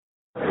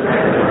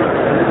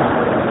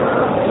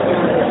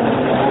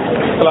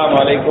السلام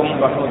عليكم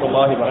ورحمة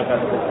الله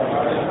وبركاته.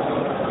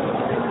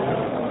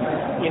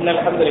 إن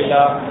الحمد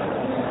لله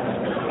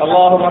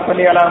اللهم صل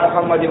على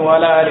محمد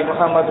وعلى آل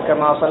محمد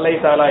كما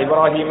صليت على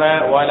إبراهيم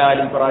وعلى آل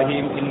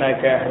إبراهيم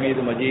إنك حميد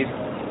مجيد.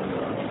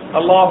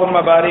 اللهم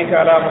بارك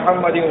على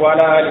محمد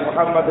وعلى آل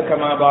محمد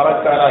كما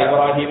باركت على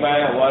إبراهيم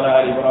وعلى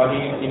آل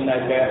إبراهيم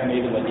إنك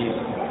حميد مجيد.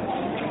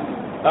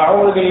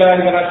 أعوذ بالله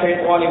من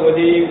الشيطان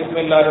الرجيم. بسم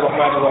الله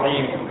الرحمن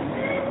الرحيم.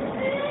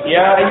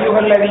 يا أيها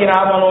الذين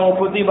آمنوا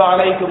كتب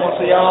عليكم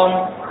الصيام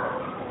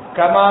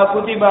كما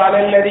كتب على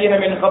الذين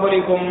من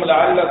قبلكم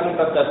لعلكم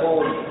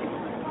تتقون.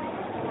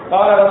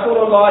 قال رسول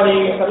الله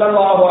صلى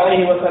الله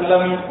عليه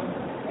وسلم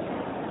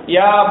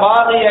يا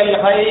باغي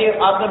الخير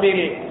أقبل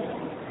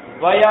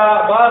ويا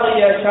باغي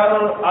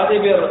الشر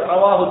أدبر.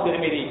 رواه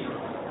الترمذي.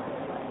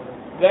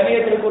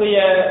 கண்ணியத்திற்குரிய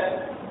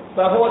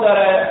சகோதர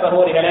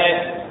சகோதரிகளே,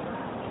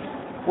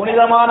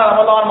 புனிதமான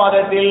ரமலான்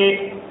மாதத்தில்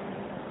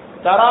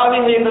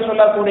தராவீஹ் என்று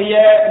சொல்லக்கூடிய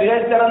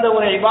மிகச்சிறந்த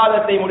ஒரு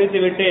இபாதத்தை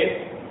முடித்துவிட்டு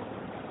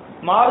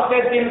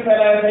மார்க்கத்தின் சில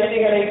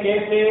செய்திகளை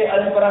கேட்டு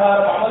அதன்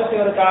பிரகாரம் அமல்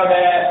செய்வதற்காக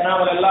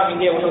நாம் எல்லாம்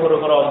இங்கே ஒன்று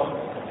கூறுகிறோம்.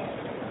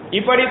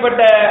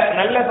 இப்படிப்பட்ட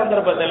நல்ல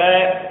சந்தர்ப்பத்தில்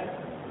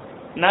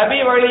நபி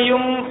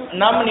வழியும்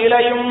நம்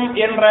நிலையும்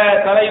என்ற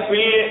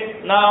தலைப்பில்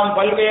நாம்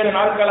பல்வேறு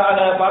நாட்களாக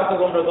பார்த்து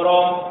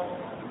கொண்டிருக்கிறோம்.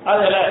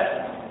 அதுல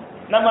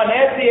நம்ம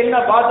நேற்று என்ன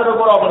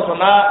பார்த்துருக்கிறோம் அப்படின்னு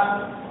சொன்னா,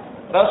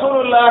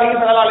 ரசூலுல்லாஹி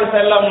ஸல்லல்லாஹு அலைஹி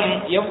வஸல்லம்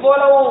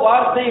எவ்வளவு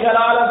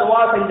வார்த்தைகளால துஆ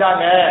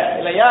செஞ்சாங்க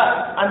இல்லையா?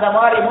 அந்த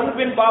மாதிரி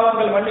முன்பின்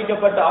பாவங்கள்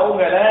மன்னிக்கப்பட்ட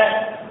அவங்கள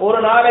ஒரு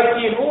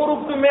நாளைக்கு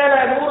 100க்கு மேல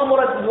 100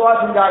 முறை துஆ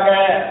செஞ்சாங்க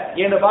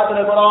என்று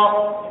பார்த்துருக்கிறோம்.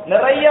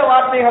 நிறைய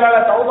வார்த்தைகளால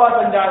தௌபா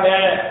செஞ்சாங்க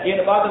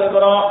என்று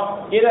பார்த்துருக்கிறோம்.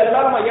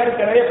 இதெல்லாம் நம்ம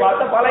ஏற்கனவே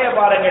பார்த்த பழைய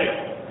பாடங்கள்.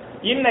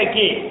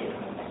 இன்னைக்கு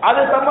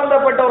அது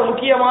சம்பந்தப்பட்ட ஒரு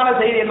முக்கியமான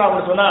செய்தி என்ன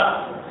அப்படின்னு சொன்னா,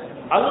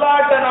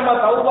 அல்லாஹ்ட்ட நம்ம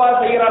தௌபா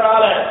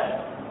செய்யறதால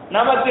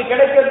நமக்கு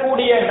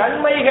கிடைக்கக்கூடிய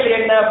நன்மைகள்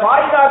என்ன,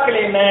 பாய்தாக்கள்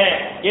என்ன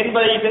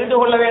என்பதை தெரிந்து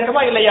கொள்ள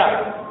வேண்டுமா இல்லையா?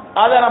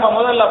 அதை நம்ம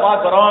முதல்ல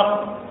பார்க்கிறோம்.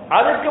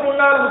 அதுக்கு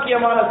முன்னால்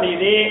முக்கியமான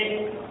செய்தி,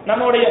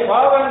 நம்முடைய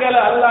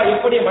பாவங்களை அல்லாஹ்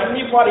எப்படி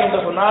மன்னிப்பார்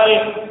என்று சொன்னால்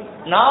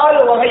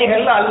 4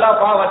 வகைகள்ல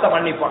அல்லாஹ் பாவத்தை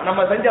மன்னிப்பான்.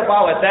 நம்ம செஞ்ச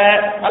பாவத்தை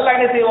அல்லாஹ்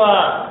என்ன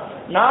செய்வான்?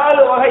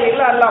 4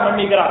 வகையில் அல்லாஹ்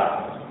மன்னிக்கிறான்.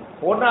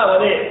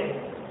 ஒன்றாவது,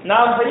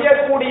 நாம்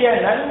செய்யக்கூடிய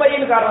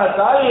நன்மையின்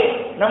காரணத்தால்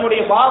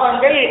நம்முடைய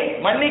பாவங்கள்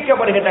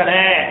மன்னிக்கப்படுகின்றன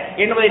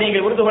என்பதை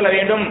நீங்கள் புரிந்து கொள்ள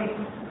வேண்டும்.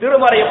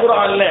 திருமறை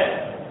குர்ஆன்ல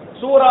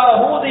சூரா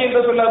ஹூத்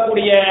என்று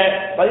சொல்லக்கூடிய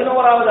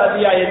 11வது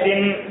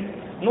அத்தியாயத்தின்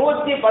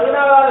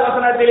 114வது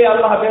வசனத்திலே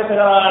அல்லாஹ்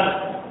பேசுகிறான்,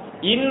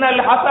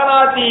 இன்னல்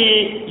ஹஸனாத்தி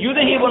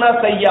யுத்ஹிபுன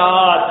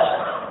ஸய்யாத்.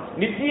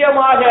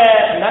 நிச்சயமாக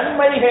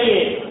நன்மைகள்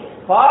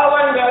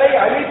பாவங்களை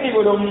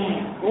அழித்துவிடும்.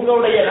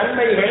 உங்களுடைய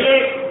நன்மைகள்,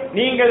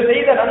 நீங்கள்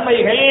செய்த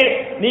நன்மைகள்,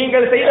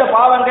 நீங்கள் செய்த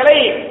பாவங்களை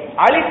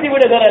அழித்து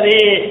விடுகிறது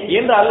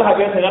என்று அல்லாஹ்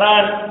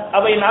பேசுகிறான்.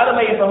 அவை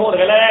அருமை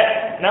சகோதரர்களே,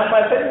 நம்ம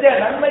செஞ்ச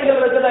நன்மைகள்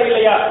இருக்குதா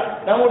இல்லையா?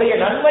 நம்முடைய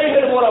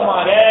நன்மைகள்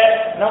மூலமாக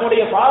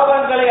நம்முடைய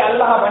பாவங்களை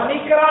அல்லாஹ்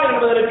மன்னிக்கிறான்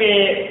என்பதற்கு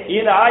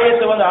இந்த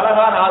ஆயத்து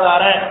அழகான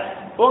ஆதாரம்.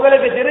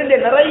 உங்களுக்கு தெரிஞ்ச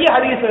நிறைய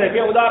ஹதீஸ்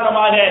இருக்கு.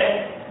 உதாரணமாக,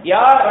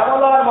 யார்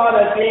ரமலான்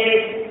மாதத்தில்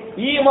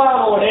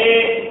ஈமானோடு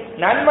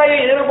நன்மையை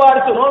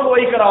எதிர்பார்த்து நோன்பு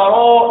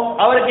வைக்கிறாரோ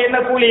அவருக்கு என்ன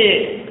கூலி?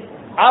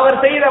 அவர்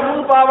செய்த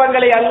முன்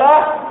பாவங்களை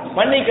அல்லாஹ்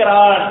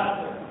மன்னிக்கிறான்.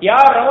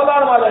 யார்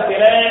ரமலான்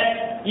மாதத்தில்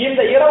இந்த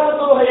இரவு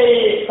தொழுகையை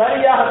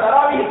சரியாக,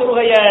 தராவீஹ்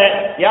தொழுகையை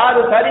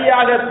யாரு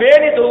சரியாக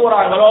பேணி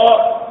தொழுகிறாங்களோ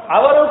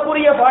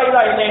அவருக்குரிய பாய்தா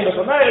என்ன என்று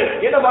சொன்னால்,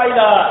 என்ன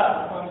பாய்தா?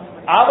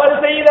 அவர்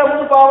செய்த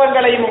முன்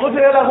பாவங்களை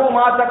முஃபிரலஹு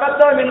மா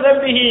தகத்தம மின்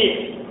தம்பிஹி,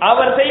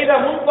 அவர் செய்த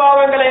முன்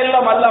பாவங்களை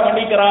எல்லாம் அல்லாஹ்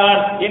மன்னிக்கிறான்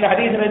என்று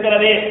ஹதீஸ்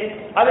இருக்கிறது.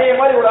 அதே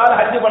மாதிரி ஒரு ஆள்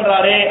ஹஜ்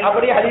பண்றாரு,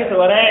 அப்படியே ஹதீஸ்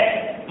வர,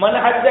 மன்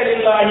ஹஜ்ஜ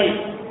லில்லாஹி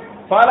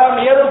ஃபலம்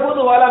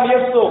யர்ஃபுது வலம்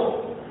யஃப்து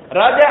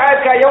ரஜஅ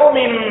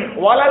கயௌமின்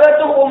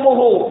வலதத்துஹு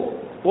உம்முஹு.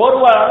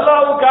 ஒருவர்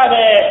அல்லாஹ்வுக்காக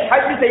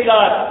ஹஜ்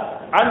செய்தார்,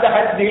 அந்த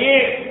ஹஜ்ஜில்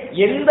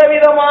எந்த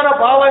விதமான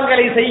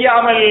பாவங்களை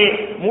செய்யாமல்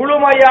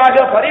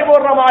முழுமையாக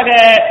பரிபூர்ணமாக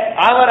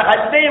அவர்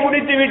ஹஜ்ஜை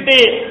முடித்துவிட்டு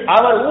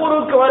அவர்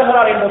ஊருக்கு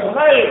வருகிறார் என்று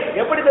சொன்னால்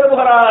எப்படி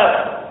திரும்புகிறார்?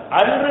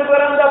 அன்று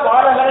பிறந்த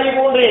பாலகனை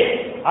போன்று.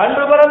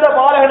 அன்று பிறந்த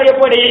பாலகன்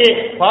எப்படி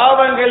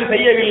பாவங்கள்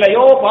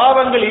செய்யவில்லையோ,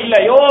 பாவங்கள்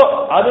இல்லையோ,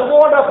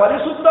 அதுபோன்ற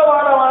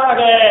பரிசுத்தமானவனாக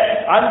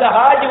அந்த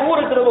ஹாஜி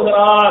ஊரு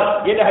திரும்புகிறார்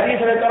என்று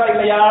ஹதீஸ் இருக்கிறா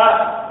இல்லையா?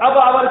 அப்ப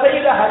அவர்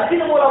செய்த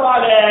ஹஜ்ஜின்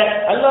மூலமாக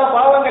அல்லாஹ்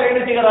பாவங்கள்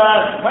என்ன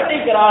செய்கிறான்?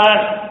 மன்னிக்கிறான்.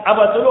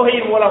 அப்ப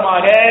தொழுகையின்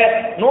மூலமாக,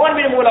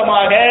 நோன்பின்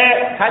மூலமாக,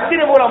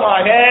 ஹஜ்ஜின்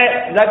மூலமாக,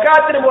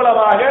 ஜகாத்தின்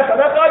மூலமாக,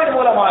 சதகாவின்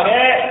மூலமாக,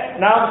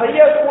 நாம்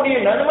செய்யக்கூடிய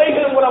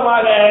நன்மைகள்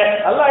மூலமாக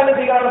அல்லாஹ் என்ன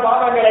செய்கிறான்?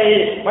 பாவங்களை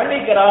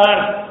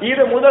மன்னிக்கிறான்.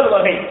 இது முதல்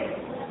வகை.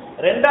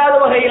 இரண்டாவது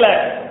வகையில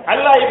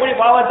அல்லாஹ் எப்படி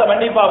பாவத்தை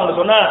மன்னிப்பான்னு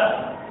சொன்னா,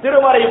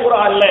 திருமறை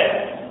குர்ஆன்ல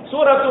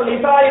சூரத்து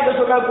நிசா என்று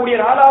சொல்லக்கூடிய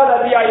 4வது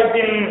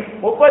அத்தியாயத்தின்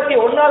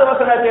 31வது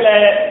வசனத்தில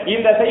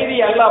இந்த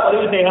செய்தியை அல்லாஹ்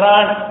பதிவு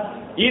செய்கிறான்.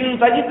 இன்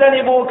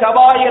தஜ்தனிபு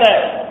கபாயிர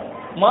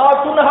மா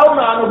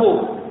துன்ஹவுன அன்ஹு,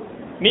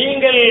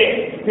 நீங்கள்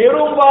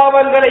பெரும்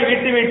பாவங்களை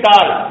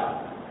விட்டுவிட்டால்,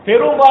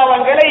 பெரும்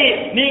பாவங்களை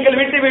நீங்கள்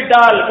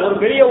விட்டுவிட்டால் ஒரு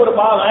பெரிய ஒரு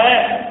பாவம்,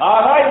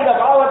 ஆகா இந்த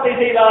பாவத்தை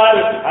செய்தால்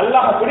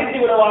அல்லாஹ் பிடித்து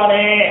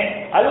விடுவானே,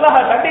 அல்லாஹ்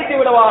கண்டித்து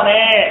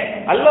விடுவானே,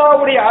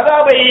 அல்லாஹ்வுடைய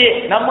அதாபை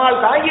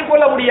நம்மால் தாங்கிக்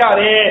கொள்ள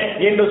முடியாது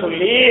என்று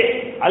சொல்லி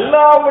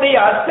அல்லாஹ்வுடைய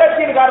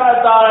அச்சத்தின்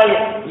காரணத்தால்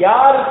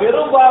யார்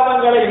பெரும்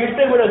பாவங்களை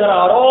விட்டு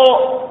விடுகிறாரோ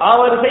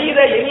அவர் செய்த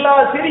எல்லா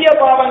சிறிய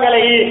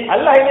பாவங்களை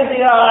அல்லாஹ் என்ன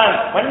செய்கிறான்?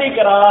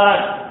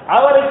 மன்னிக்கிறான்.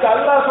 அவருக்கு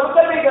அல்லாஹ்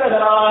சொர்க்கத்தை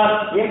தருகிறான்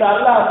என்று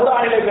அல்லாஹ்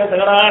குர்ஆனிலே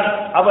பேசுகிறான்.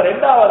 அவர்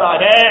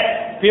இரண்டாவதாக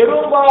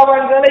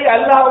பெரும்பாவங்களை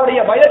அல்லாஹ்வுடைய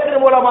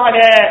பயத்தின் மூலமாக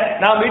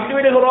நாம்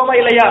விட்டுவிடுகிறோமா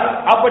இல்லையா?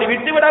 அப்படி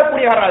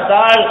விட்டுவிடக்கூடிய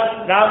காரணத்தால்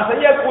நாம்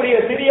செய்யக்கூடிய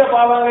சிறிய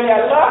பாவங்களை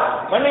அல்லாஹ்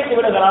மன்னித்து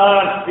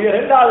விடுகிறான். இது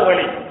இரண்டாவது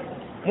வழி.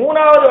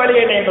 மூணாவது வழி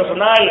என்ன என்று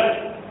சொன்னால்,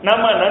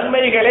 நம்ம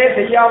நன்மைகளே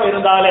செய்யாமல்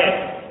இருந்தாலே,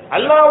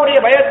 அல்லாஹ்வுடைய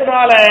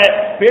பயத்தினால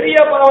பெரிய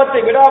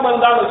பாவத்தை விடாமல்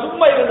இருந்தாலும்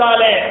சும்மா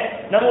இருந்தாலே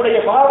நம்முடைய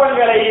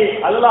பாவங்களை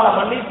அல்லாஹ்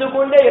மன்னித்துக்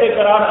கொண்டே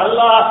இருக்கிறான்.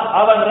 அல்லாஹ்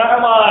அவன்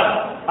ரஹ்மான்,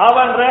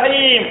 அவன்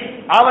ரஹீம்,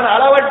 அவன்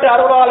அளவற்ற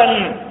அருளாளன்,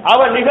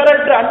 அவன்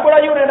நிகரற்ற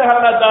அன்புடையும் என்ற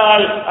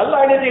காரணத்தால்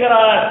அல்லாஹ் என்ன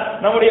செய்கிறான்?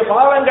 நம்முடைய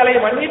பாவங்களை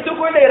மன்னித்துக்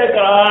கொண்டே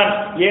இருக்கிறான்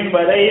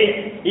என்பதை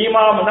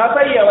இமாம்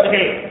நஸை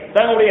அவர்கள்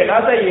தன்னுடைய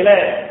நஸையில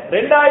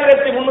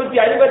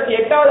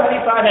 2358வது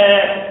ஹதீஸாக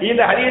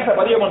இந்த ஹதீஸை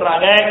பதிவு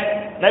பண்றாங்க.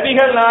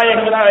 நபிகள்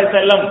நாயகம் ஸல்லல்லாஹு அலைஹி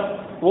வஸல்லம்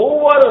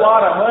ஒவ்வொரு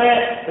வாரமும்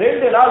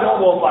 2 நாள்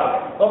நோன்பு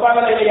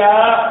வைப்பாங்க இல்லையா?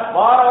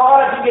 வார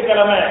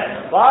திங்கட்கிழமை,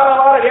 வார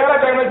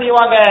வியாழக்கிழமை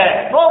செய்வாங்க,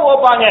 நோன்பு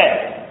வைப்பாங்க.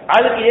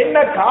 அதுக்கு என்ன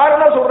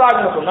காரணம்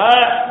சொல்றாங்கன்னு சொன்னா,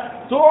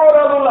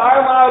 சூரதுல்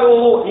அமாலு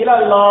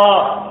இலல்லாஹ்,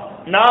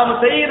 நாம்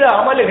செய்த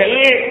அமல்கள்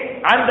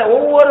அந்த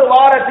ஒவ்வொரு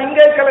வார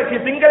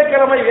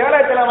திங்கட்கிழமை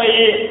வியாழக்கிழமை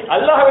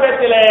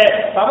அல்லாஹ்விடத்தில்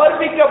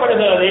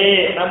சமர்ப்பிக்கப்படுகிறது.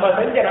 நம்ம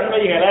செஞ்ச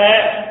நன்மைகளை,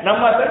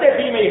 நம்ம செஞ்ச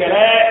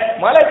தீமைகளை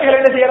மலக்குகள்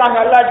என்ன செய்யறாங்க?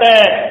 அல்லாஹ்ட்ட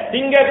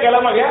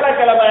திங்கட்கிழமை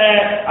வியாழக்கிழமை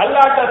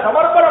அல்லாஹ்ட்ட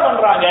சமர்ப்பணம்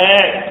பண்றாங்க.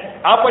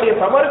 அப்படி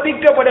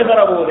சமர்ப்பிக்கப்படுகிற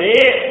போது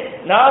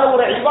நான்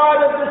ஒரு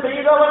இபாதத்து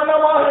செய்த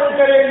வண்ணமாக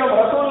இருக்க வேண்டும்.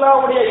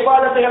 ரசூலுல்லாஹ்வுடைய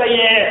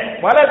இபாதத்துகளையே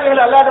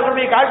மலக்குகள் அல்லாஹ்ட்ட கொண்டு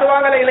போய்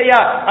காட்டுவாங்களே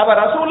இல்லையா? அப்ப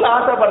ரசூலுல்லாஹ்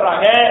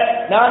ஆசைப்படுறாங்க,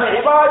 நான்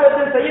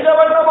இபாதத்து செய்த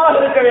வண்ணமாக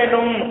இருக்க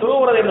வேண்டும்.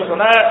 தூங்குறது என்று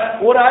சொன்ன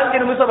ஒரு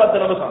 5 நிமிஷம்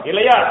 10 நிமிஷம்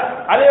இல்லையா?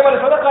 அதே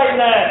மாதிரி சதக்கா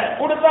என்ன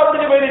கொடுத்தா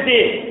முடிஞ்சு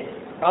போயிடுச்சு.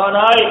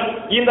 ஆனால்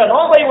இந்த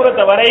நோன்பை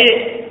பொறுத்தவரை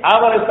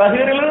அவர்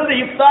சஹரிலிருந்து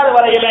இஃப்தார்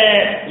வரையில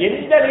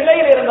எந்த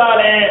நிலையில்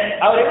இருந்தாலே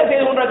அவர் என்ன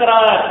செய்து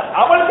கொண்டிருக்கிறார்?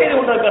 அமல் செய்து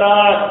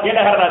கொண்டிருக்கிறார்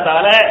என்ற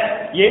காரணத்தால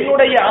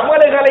என்னுடைய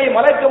அமல்களை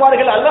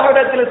மலக்குமார்கள்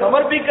அல்லாஹ்விடத்தில்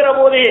சமர்ப்பிக்கிற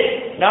போது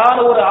நான்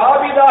ஒரு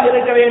ஆபிதாக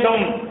இருக்க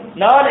வேண்டும்,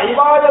 நான்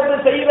இபாதத்து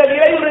செய்த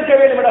நிலையில் இருக்க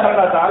வேண்டும் என்ற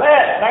காரணத்தால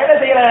நான் என்ன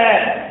செய்யறேன்?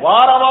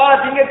 வார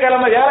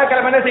திங்கட்கிழமை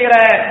வியாழக்கிழமை என்ன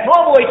செய்யறேன்?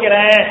 நோன்பு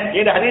வைக்கிறேன்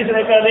என்று ஹதீஸ்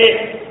இருக்கிறது.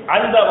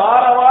 அந்த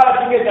வார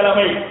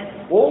திங்கட்கிழமை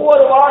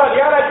ஒவ்வொரு வார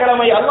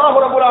வியாழக்கிழமை அல்லாஹ்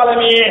ரப்பல்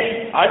ஆலமீன்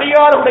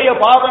அடியாருடைய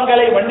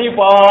பாவங்களை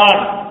மன்னிப்பான்.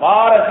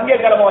 வார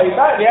திங்கட்கிழமை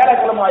ஆயிட்டா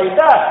வியாழக்கிழமை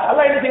ஆயிட்டா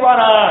அல்லாஹ் என்ன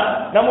செய்வானா?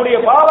 நம்முடைய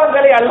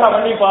பாவங்களை அல்லாஹ்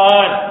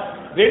மன்னிப்பான்.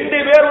 2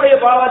 பேருடைய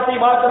பாவத்தை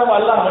மாத்திரம்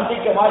அல்லாஹ்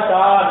மன்னிக்க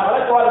மாட்டான்.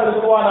 மலக்குமார்கள்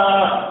சொல்வானா,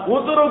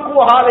 உதுருக்கு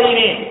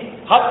ஹாதைனி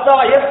ஹத்தா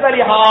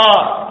யஸ்தரிஹா,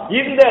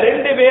 இந்த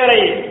 2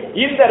 பேரை,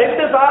 இந்த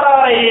 2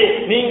 சாராரை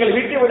நீங்கள்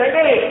விட்டு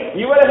விடுங்கள்,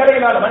 இவர்களை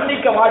நான்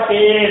மன்னிக்க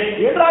மாட்டேன்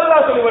என்று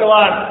அல்லாஹ்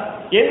சொல்லிவிடுவான்.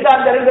 எந்த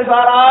அந்த 2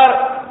 சாரார்?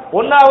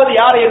 ஒன்னாவது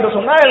யார் என்று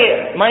சொன்னால்,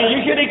 மன்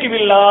யுஷ்ரிகு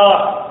பில்லாஹ்,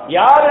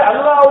 யார்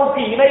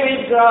அல்லாஹ்வுக்கு இணை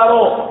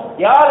வைக்கிறாரோ,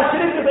 யார்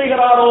ஷிர்க்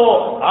செய்கிறாரோ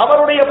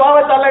அவருடைய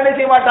பாவத்தை அல்லாஹ் என்ன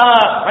செய்ய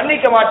மாட்டான்?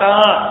 மன்னிக்க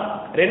மாட்டான்.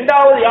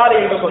 2வது யார்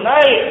என்று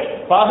சொன்னால்,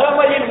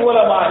 பகைமையின்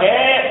மூலமாக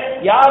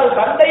யார்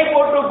சண்டை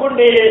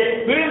போட்டுக்கொண்டு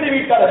விழுந்து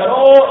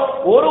விட்டார்களோ,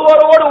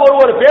 ஒருவரோடு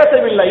ஒருவர்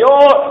பேசவில்லையோ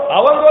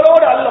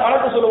அவங்களோடு அல்லாஹ்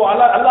மனது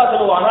சொல்லுவான். அல்லாஹ்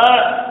சொல்லுவானா,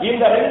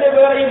 இந்த 2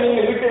 பேரையும்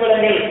நீங்கள் விட்டு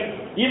விடுங்கள்,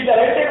 இந்த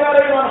 2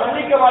 பேரையும் நான்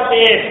மன்னிக்க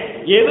மாட்டேன்.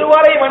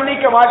 எதுவரை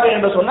மன்னிக்க மாட்டேன்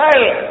என்று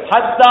சொன்னால்,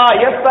 ஹத்தா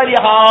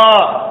யஸ்தரிஹா,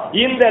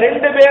 இந்த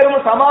 2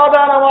 பேரும்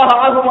சமாதானமாக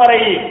ஆகும்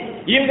வரை,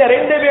 இந்த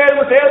 2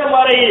 பேரும் சேரும்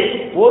வரை,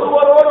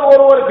 ஒருவரோடு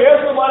ஒருவர்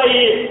பேசும் வரை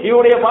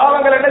இவருடைய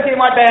பாவங்கள் என்ன செய்ய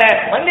மாட்டேன்?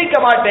 மன்னிக்க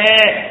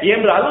மாட்டேன்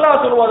என்று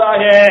அல்லாஹ்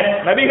சொல்வதாக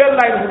நபிகள்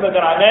நாயகம்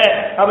சொல்லுகிறாங்க.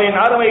 அவை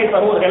நார்மை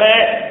சகோதரர்களே,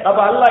 அப்ப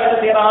அல்லாஹ் என்ன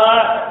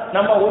செய்யறான்?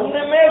 நம்ம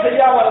ஒண்ணுமே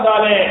செய்யாம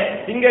இருந்தாலே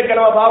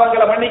திங்கட்கிழமை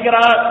பாவங்களை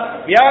மன்னிக்கிறான்,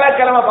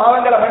 வியாழக்கிழமை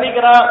பாவங்களை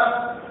மன்னிக்கிறான்.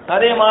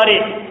 அதே மாதிரி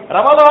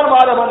ரமலான்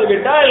மாதம் வந்து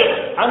விட்டால்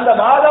அந்த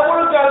மாதம்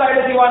முழுக்க அல்லாஹ்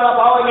என்ன செய்வானா?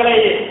 பாவங்களை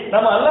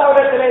நம்ம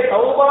அல்லாஹ்விடத்திலே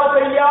தௌபா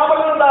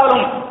செய்யாமல்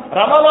இருந்தாலும்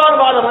ரமலான்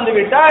மாதம் வந்து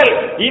விட்டால்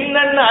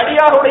இன்னென்ன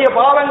அடியாருடைய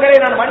பாவங்களை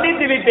நான்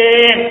மன்னித்து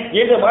விட்டேன்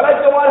என்று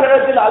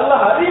மலக்குமார்களிடத்தில்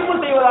அல்லாஹ் அறிவிப்பு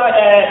செய்வதாக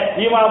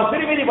இமாம்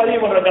திருமிதி பதிவு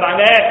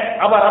கொண்டிருக்கிறாங்க.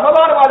 அப்ப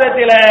ரமலான்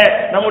மாதத்தில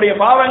நம்முடைய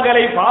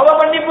பாவங்களை பாவ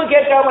மன்னிப்பு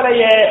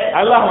கேட்காமலேயே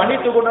அல்லாஹ்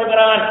மன்னித்துக்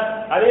கொண்டிருக்கிறான்.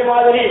 அதே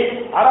மாதிரி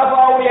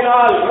அரபாவுடைய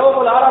நாள்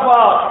யௌமுல்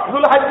அரபா,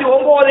 துல்ஹஜ்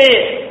 9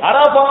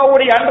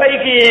 அரபாவுடைய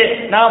அன்றைக்கு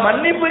நாம்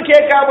மன்னிப்பு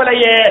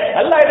கேட்காமலேயே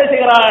அல்லாஹ் என்ன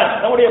செய்கிறான்?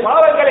 நம்முடைய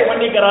பாவங்களை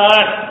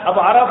மன்னிக்கிறான். அப்ப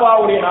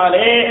அரபாவுடைய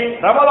நாளே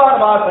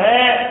ரமலான் மாதம்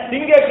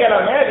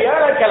திங்கட்கிழமை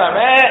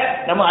வியாழக்கிழமை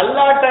நம்ம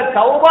அல்லாஹ்ட்ட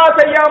தௌபா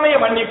செய்யாமையே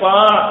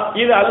மன்னிப்பான்.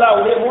 இது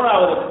அல்லாஹ்வுடைய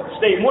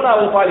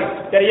மூணாவது பாலிசி.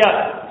 சரியா?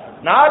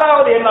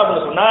 4வது என்ன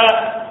அப்படின்னு சொன்னா,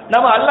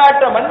 நம்ம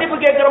அல்லாஹ்ட்ட மன்னிப்பு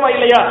கேட்கிறோமா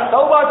இல்லையா,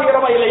 தௌபா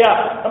செய்யறோமா இல்லையா?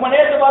 நம்ம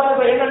நேற்று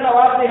பார்த்துக்கிற என்னென்ன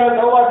வார்த்தைகள்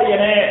தௌபா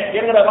செய்யணும்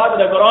என்கிற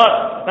பார்த்துட்டு இருக்கிறோம்.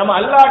 நம்ம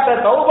அல்லாஹ்ட்ட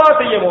தௌபா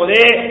செய்யும் போது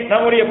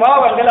நம்முடைய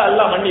பாவங்களை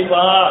அல்லாஹ்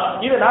மன்னிப்பான்.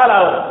 இது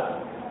நாலாவது.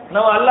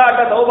 நம்ம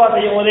அல்லாஹ்ட்ட தௌபா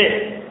செய்யும் போது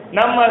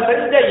நம்ம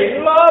செஞ்ச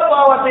எல்லா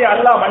பாவத்தையும்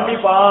அல்லாஹ்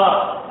மன்னிப்பான்.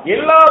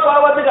 எல்லா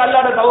பாவத்துக்கு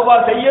அல்லாஹ்ட்ட தௌபா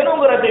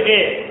செய்யணுங்கிறதுக்கு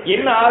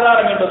என்ன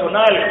ஆதாரம் என்று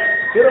சொன்னால்,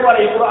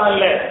 திருமறை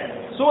குர்ஆன்ல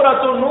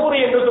சூரத்து நூர்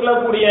என்று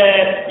சொல்லக்கூடிய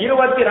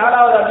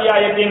 24வது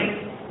அத்தியாயத்தின்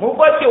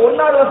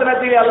 31வது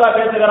வசனத்தில் அல்லாஹ்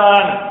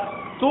பேசுகிறான்,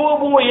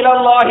 தூபு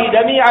இலல்லாஹி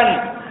ஜமீஅன்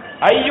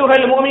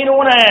அய்யுஹல்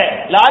முஃமினூன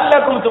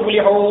லஅல்லகும்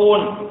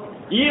துஃப்லிஹூன்.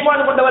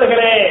 ஈமான்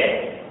கொண்டவர்களே,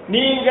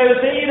 நீங்கள்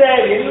செய்த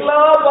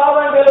எல்லா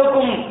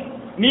பாவங்களுக்கும்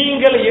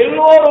நீங்கள்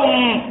எல்லோரும்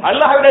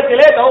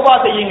அல்லாஹ்விடத்திலே தௌபா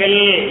செய்யுங்கள்.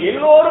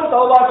 எல்லோரும்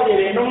தௌபா செய்ய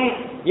வேண்டும்.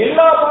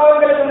 எல்லா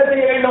பாவங்களுக்கும் என்ன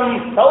செய்ய வேண்டும்?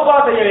 தௌபா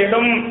செய்ய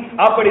வேண்டும்.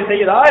 அப்படி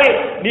செய்தால்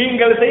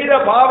நீங்கள் செய்த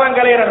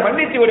பாவங்களை நான்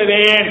மன்னித்து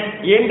விடுவேன்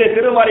என்று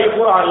திருமறை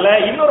குர்ஆன்ல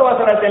இன்னொரு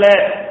வசனத்தில்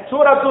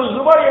சூரத்து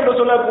ஜுமர் என்று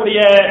சொல்லக்கூடிய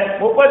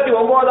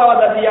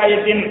 39வது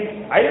அத்தியாயத்தின்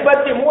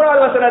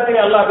 53வது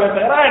வசனத்தில் அல்லாஹ்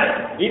பேசுகிறான்,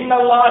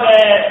 இன்னல்லாஹ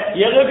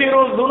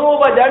யக்ஃபிரு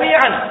ذுனூப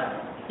ஜமீஅன்.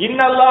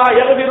 இன்னல்லாஹ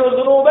யக்ஃபிரு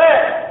ذுனூப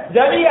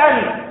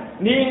ஜமீஅன்.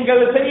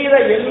 நீங்கள் செய்த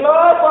எல்லா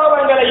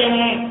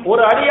பாவங்களையும்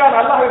ஒரு அடியான்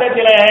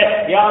அல்லாஹ்விடத்திலே,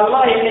 யா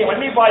அல்லாஹ் என்னை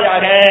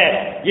மன்னிப்பாயாக,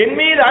 என்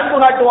மீது அன்பு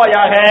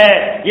காட்டுவாயாக,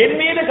 என்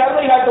மீது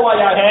கருணை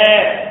காட்டுவாயாக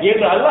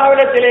என்று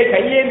அல்லாஹ்விடத்திலே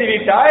கையேந்தி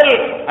விட்டால்,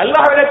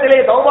 அல்லாஹ்விடத்திலே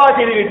தௌபா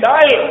செய்து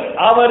விட்டால்,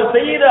 அவர்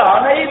செய்த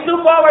அனைத்து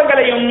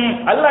பாவங்களையும்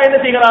அல்லாஹ் என்ன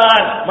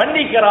செய்கிறான்?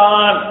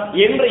 மன்னிக்கிறான்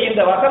என்று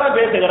இந்த வசனம்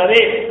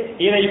பேசுகிறது.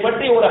 இதை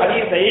பற்றி ஒரு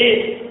ஹதீஸை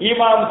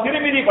இமாம்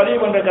திர்மிதி பதிவு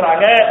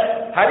பண்ணிருக்கிறாங்க.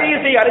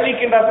 ஹதீஸை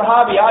அறிவிக்கின்ற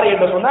சஹாபி யார்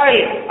என்று சொன்னால்,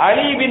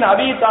 அலி பின்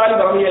அபி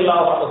தாலிப்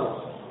ரலியல்லாஹு அன்ஹு.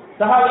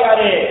 சஹாபி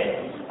யாரு?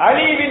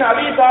 அலி பின்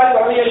அபி தாலிப்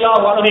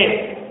ரலியல்லாஹு அன்ஹு.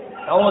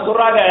 அவங்க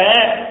சொல்றாங்க,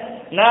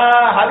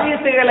 நான்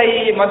ஹதீஸுகளை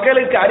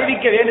மக்களுக்கு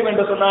அறிவிக்க வேண்டும்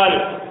என்று சொன்னால்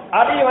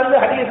அதை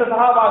ஹதீஸ்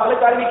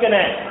சஹாபாக்களுக்கு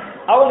அறிவிக்கணும்.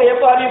 அவங்க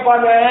எப்ப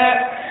அறிவிப்பாங்க?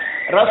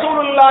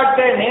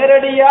 ரசூலுல்லாஹ்ட்ட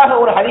நேரடியாக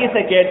ஒரு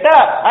ஹதீஸை கேட்டா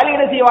அலி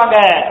என்ன செய்வாங்க?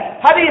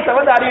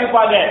 ஹதீஸை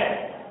அறிவிப்பாங்க.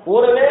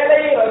 ஒருவேளை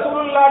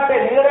ரசூலுல்லாஹ்ட்ட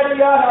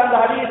நேரடியாக அந்த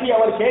ஹதீஸை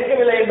அவர்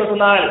கேட்கவில்லை என்று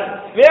சொன்னால்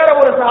வேற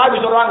ஒரு சஹாபி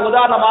சொல்றாங்க.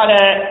 உதாரணமாக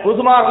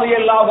உஸ்மான்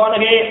ரலியல்லாஹு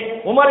அன்ஹு,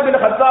 உமர்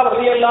பின் கத்தாப்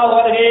ரலியல்லாஹு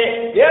அன்ஹு,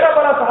 வேற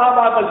பல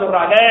சஹாபாக்கள்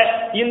சொல்றாங்க.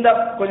 இந்த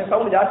கொஞ்சம்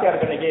சவுண்ட் ஜாஸ்தியா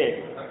இருக்கு, இன்னைக்கு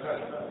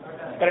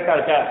கரெக்டா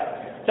இருக்கா?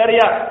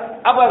 சரியா?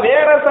 அப்ப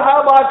வேற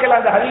சஹாபாக்கள்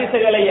அந்த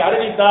ஹதீஸுகளை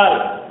அறிவித்தால்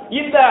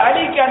இந்த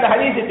அலிக்கு அந்த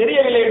ஹதீஸ்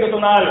தெரியவில்லை என்று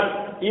சொன்னால்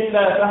இந்த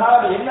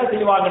சஹாபி என்ன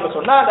செய்வாங்க என்று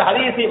சொன்னா, அந்த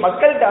ஹதீஸை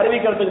மக்களுக்கு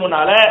அறிவிக்கிறதுக்கு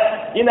முன்னால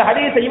இந்த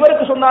ஹதீஸை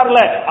இவருக்கு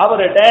சொன்னார்ல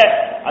அவர்கிட்ட,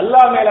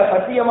 அல்லாஹ் மேல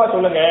சத்தியமா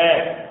சொல்லுங்க,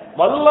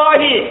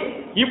 வல்லாஹி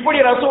இப்படி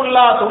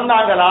ரசூலுல்லாஹ்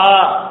சொன்னாங்களா,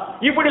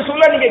 இப்படி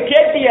சொல்ல நீங்க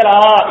கேட்டீங்களா?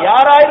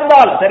 யாரா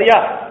இருந்தால் சரியா,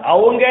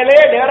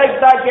 அவங்களே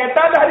டைரக்டா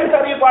கேட்டா அந்த ஹதீஸ்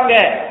அறிவிப்பாங்க.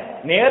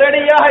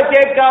 நேரடியாக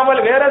கேட்காமல்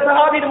வேற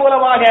சஹாபியின்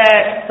மூலமாக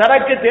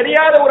தனக்கு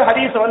தெரியாத ஒரு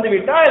ஹதீஸ்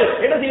விட்டால்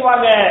என்ன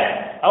செய்வாங்க?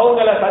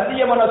 அவங்கள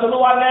சத்தியம் பண்ண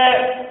சொல்லுவாங்க.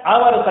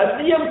 அவர்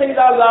சத்தியம்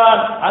செய்தால்தான்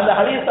அந்த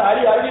ஹதீஸ்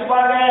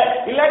அறிவிப்பாங்க,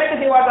 இல்லாட்டி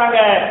செய்ய மாட்டாங்க,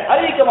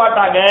 அறிவிக்க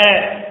மாட்டாங்க.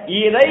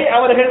 இதை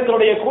அவர்கள்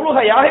தன்னுடைய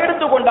கொள்கையாக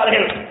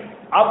எடுத்துக்கொண்டார்கள்.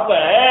 அப்ப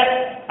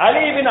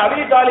அலி பின்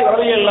அபி தாலிப்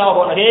ரலியல்லாஹு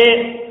அன்ஹு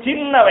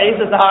சின்ன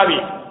வயசு சஹாபி.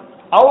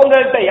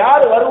 அவங்கள்ட்ட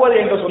யார் வருவது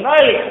என்று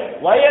சொன்னால்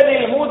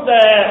வயதில் மூத்த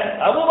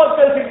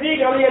அபூபக்கர்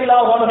சித்திக்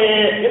ரலியல்லாஹு அன்ஹு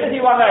என்ன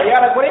செய்வாங்க?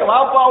 ஏறக்குறைய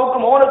வாப்பாவுக்கு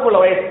மோனுக்குள்ள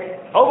வயசு.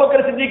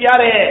 அபூபக்கர் சித்திக்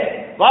யாரு?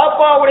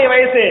 வாப்பாவுடைய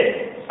வயசு.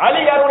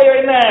 அலி யாருடைய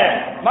என்ன?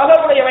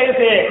 மகனுடைய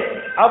வயசு.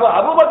 அப்ப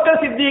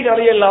அபூபக்கர் சித்திக்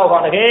ரலியல்லாஹு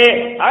அன்ஹு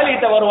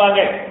அலிட்ட வருவாங்க.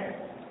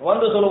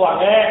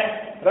 சொல்லுவாங்க,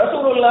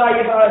 ரசூலுல்லாஹி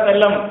ஸல்லல்லாஹு அலைஹி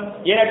வஸல்லம்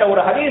என்கிட்ட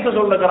ஒரு ஹதீஸ்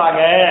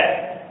சொல்லுகிறாங்க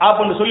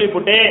அப்படின்னு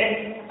சொல்லிவிட்டு,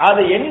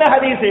 அது என்ன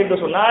ஹதீஸ் என்று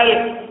சொன்னால்,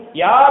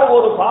 யார்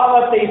ஒரு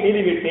பாவத்தை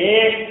செய்துவிட்டு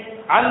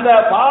அந்த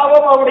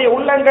பாவம் அவருடைய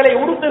உள்ளங்களை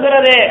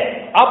உறுத்துகிறது,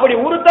 அப்படி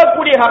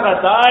உறுத்தக்கூடிய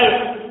காரணத்தால்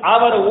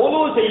அவர்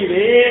உது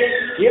செய்து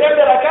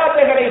 2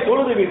 ரக்காத்துகளை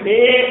தொழுதுவிட்டு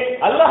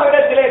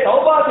அல்லாஹ்விடத்திலே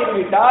தௌபா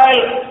செய்துவிட்டால்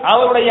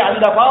அவருடைய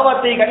அந்த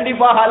பாவத்தை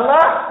கண்டிப்பாக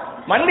அல்லாஹ்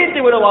மன்னித்து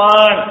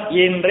விடுவான்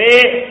என்று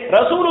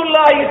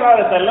ரசூலுல்லாஹி ஸல்லல்லாஹு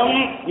அலைஹி வஸல்லம்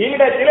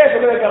என்னிடத்திலே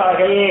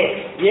சொல்லியிருக்கிறார்கள்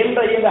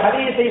என்ற இந்த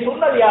ஹதீஸை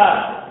சொன்னது யார்?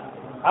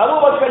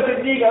 அபூபக்கர்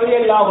சித்திக்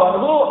ரலியல்லாஹு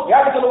அன்ஹு.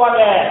 யார்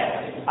சொல்லுவாங்க?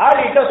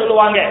 ஆலிட்ட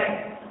சொல்லுவாங்க.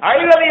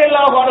 அலி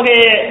ரலியல்லாஹு அன்ஹு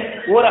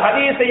ஒரு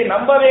ஹதீஸை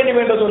நம்ப வேண்டும்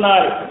என்று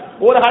சொன்னால்,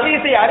 ஒரு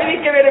ஹதீஸை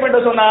அறிவிக்க வேண்டும்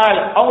என்று சொன்னால்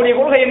அவங்களுடைய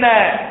கொள்கை என்ன?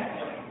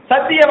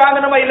 சத்தியம்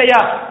வாங்கணுமா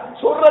இல்லையா?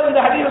 சொல்றது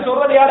இந்த ஹதீஸ்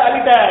சொல்றது யார்?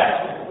 அலிட்ட.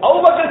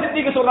 அபூபக்கர்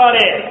சித்திக்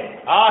சொல்றாரு.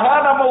 ஆக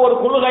நம்ம ஒரு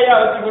கொள்கையா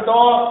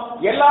வச்சுக்கிட்டோம்,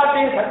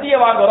 எல்லாத்தையும் சத்திய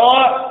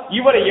வாங்குறோம்.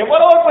 இவர்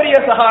எவ்வளவு பெரிய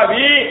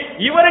சஹாபி,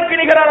 இவருக்கு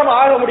நிகரா நம்ம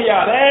ஆக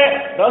முடியாது.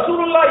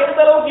 ரசூலுல்லாஹ்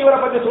எந்த அளவுக்கு இவரை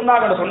பத்தி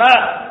சொன்னாங்கன்னு சொன்னா,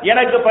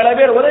 எனக்கு பல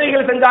பேர்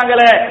உதவிகள்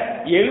செஞ்சாங்களே,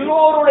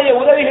 எல்லோருடைய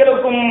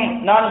உதவிகளுக்கும்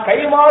நான்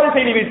கைமாறு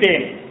செய்து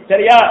விட்டேன்.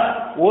 சரியா?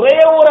 ஒரே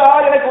ஒரு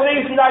ஆள் எனக்கு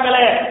உதவி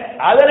செஞ்சாங்களே,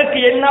 அதற்கு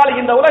என்னால்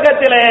இந்த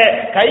உலகத்திலே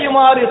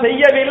கைமாறு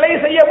செய்யவில்லை,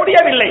 செய்ய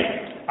முடியவில்லை.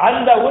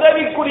 அந்த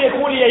உதவிக்குரிய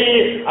கூலியை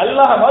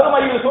அல்லாஹ்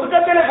மறுமையில்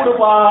சொர்க்கத்திலே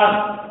கொடுப்பான்.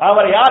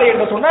 அவர் யார்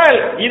என்று சொன்னால்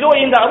இதோ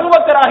இந்த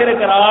அபூபக்கராக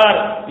இருக்கிறார்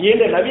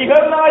என்று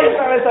நபிகள் நாயகம்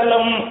ஸல்லல்லாஹு அலைஹி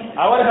வஸல்லம்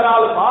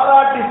அவர்களால்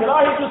பாராட்டி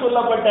சிராஹித்து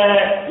சொல்லப்பட்ட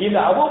இந்த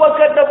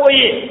அபூபக்கர்ட்ட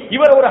போய்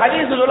இவர் ஒரு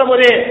ஹதீஸ்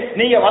சொல்லும்போது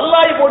நீங்க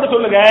வல்லாஹி போட்டு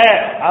சொல்லுங்க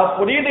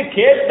அப்படின்னு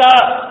கேட்டா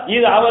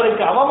இது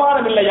அவருக்கு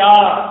அவமானம் இல்லையா?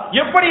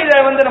 எப்படி இதை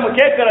நம்ம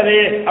கேட்கிறது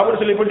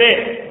அப்படின்னு சொல்லிவிட்டு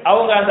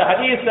அவங்க அந்த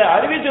ஹதீஸ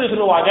அறிவிச்சு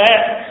சொல்லுவாங்க.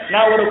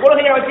 நான் ஒரு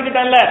கொள்கையை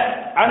வச்சுக்கிட்டேன்ல,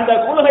 அந்த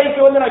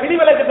கொள்கைக்கு நான்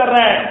விதிவிலக்கு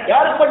தர்றேன்.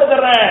 யாருக்கு மட்டும்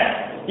தர்றேன்?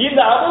 இந்த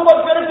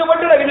அபூபக்கருக்கு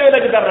மட்டும் நான்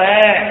விதிவிலக்கு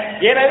தர்றேன்.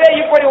 எனவே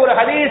இப்படி ஒரு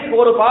ஹதீஸ்,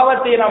 ஒரு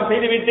பாவத்தை நாம்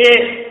செய்துவிட்டு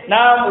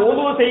நாம்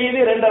உது செய்து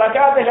 2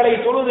 ரக்காத்துகளை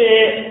தொழுது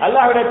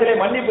அல்லாஹ்விடத்திலே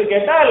மன்னிப்பு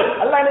கேட்டால்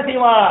அல்லாஹ் என்ன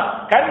செய்வான்?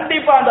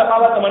 கண்டிப்பா அந்த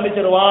பாவத்தை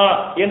மன்னிச்சிருவான்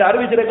என்று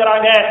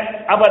அறிவிச்சிருக்கிறாங்க.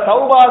 அப்ப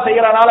தௌபா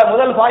செய்யறனால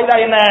முதல் ஃபாயிதா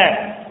என்ன?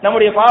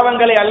 நம்முடைய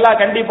பாவங்களை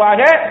அல்லாஹ்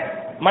கண்டிப்பாக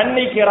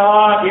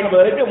மன்னிக்கிறான்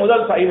என்பதற்கு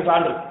முதல் இது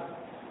சான்று.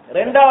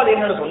 இரண்டாவது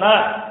என்னன்னு சொன்னா,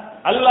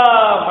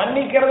 அல்லாஹ்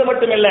மன்னிக்கிறது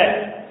மட்டுமில்ல,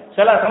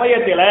 சில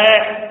சமயத்தில்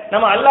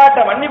நம்ம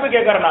அல்லாஹ்ட்ட மன்னிப்பு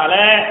கேட்கறனால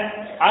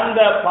அந்த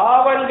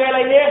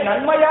பாவங்களையே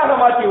நன்மையாக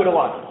மாற்றி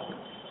விடுவான்.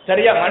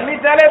 சரியா?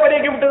 மன்னித்தாலே பெரிய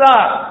கிஃப்ட்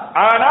தான்.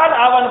 ஆனால்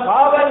அவன்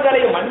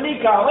பாவங்களை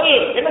மன்னிக்காமல்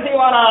என்ன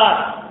செய்வானா?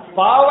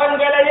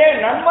 பாவங்களையே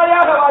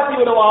நன்மையாக மாற்றி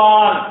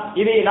விடுவான்.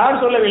 இதை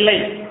நான் சொல்லவில்லை,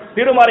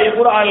 திருமறை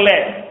குர்ஆன்ல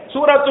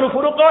சூரத்துல்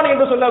ஃபுர்கான்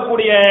என்று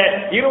சொல்லக்கூடிய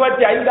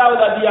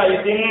 25வது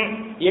அத்தியாயத்தின்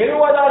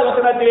 70வது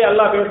வசனத்திலே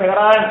அல்லாஹ்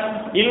பேசுகிறான்.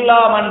 இல்லா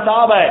மன்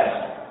தாப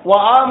வ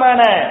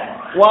ஆமன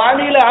வ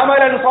அமில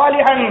அமலன்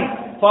சாலிஹன்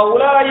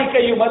ஃபஉலாயிக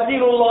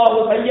யுபத்திலுல்லாஹு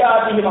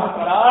ஸய்யாத்திஹிம்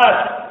ஹஸனாத்.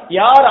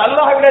 யார்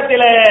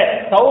அல்லாஹ்விடத்திலே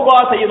தௌபா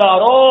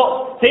செய்தாரோ,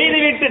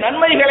 செய்துவிட்டு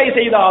நன்மைகளை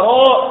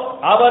செய்தாரோ,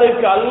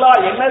 அவருக்கு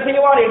அல்லாஹ் என்ன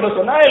செய்வார் என்று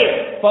சொன்னால்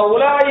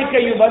ஃபஉலாயிக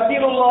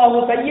யுபத்திலுல்லாஹு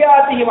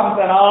ஸய்யாத்திஹிம்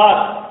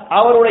ஹஸனாத்.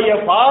 அவருடைய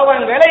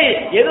பாவங்களை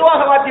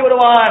எதுவாக மாற்றி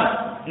விடுவான்?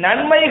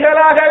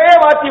 நன்மைகளாகவே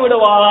மாற்றி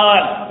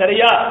விடுவான்.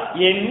 சரியா?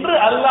 என்று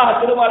அல்லாஹ்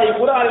திருமறை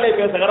குர்ஆனிலே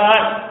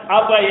பேசுகிறான்.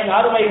 அப்ப என்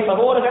அருமை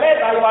சகோதரர்களே,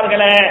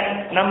 தாய்மார்களே,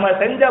 நம்ம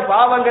செஞ்ச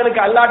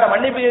பாவங்களுக்கு அல்லாஹ்ட்ட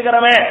மன்னிப்பு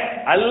கேட்கிறோமே,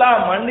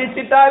 அல்லாஹ்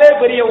மன்னிச்சிட்டாலே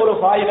பெரிய ஒரு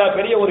ஃபாயிதா,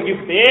 பெரிய ஒரு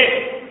கிஃப்ட்.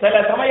 சில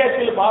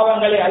சமயத்தில்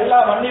பாவங்களை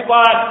அல்லாஹ்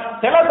மன்னிப்பான்,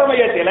 சில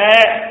சமயத்தில்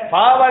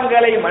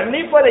பாவங்களை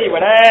மன்னிப்பதை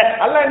விட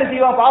அல்லாஹ் என்ன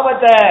செய்வான்?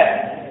 பாவத்தை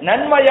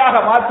நன்மையாக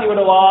மாற்றி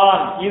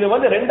விடுவான். இது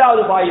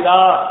 2வது ஃபாயிதா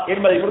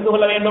என்பதை புரிந்து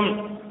கொள்ள வேண்டும்.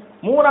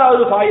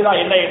 3வது ஃபாயிதா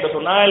என்ன என்று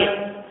சொன்னால்,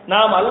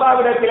 நாம்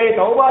அல்லாஹ்விடத்திலே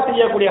தௌபா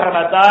செய்யக்கூடிய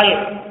காரணத்தால்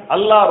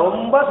அல்லாஹ்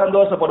ரொம்ப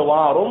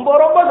சந்தோஷப்படுவான், ரொம்ப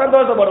ரொம்ப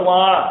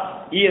சந்தோஷப்படுவான்.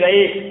 இதை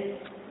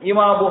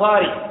இமாம்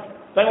புகாரி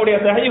தன்னுடைய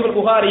ஸஹீஹுல்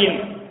புகாரியின்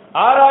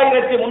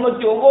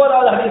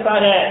 6309வது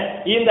ஹதீஸாக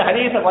இந்த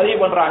ஹதீஸை பதிவு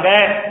பண்றாங்க.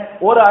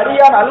 ஒரு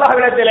அடியான்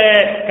அல்லாஹ்விடத்திலே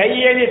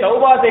கையேந்தி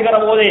தௌபா செய்கிற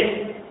போது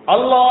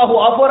அல்லாஹு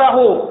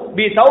அஃபரஹு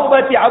பி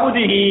தௌபத்தி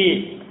அப்திஹி,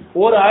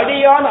 ஒரு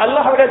அடியான்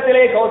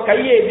அல்லாஹ்விடத்திலே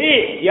கையேந்தி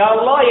யா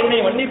அல்லாஹ் என்னை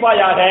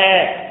மன்னிப்பாயாக,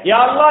 யா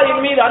அல்லாஹ்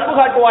என் மீது அன்பு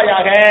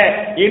காட்டுவாயாக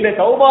என்று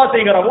தௌபா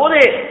செய்கிற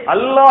போது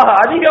அல்லாஹ்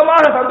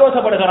அதிகமாக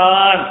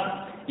சந்தோஷப்படுகிறான்.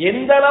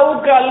 எந்த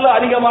அளவுக்கு அல்லாஹ்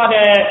அதிகமாக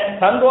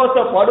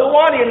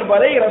சந்தோஷப்படுவான்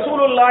என்பதை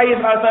ரசூலுல்லாஹி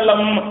ஸல்லல்லாஹு அலைஹி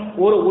வஸல்லம்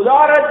ஒரு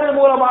உதாரணத்தின்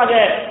மூலமாக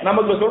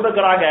நமக்கு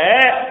சொல்லிருக்கிறாங்க.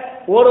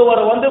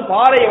 ஒருவர்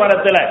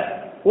பாலைவனத்துல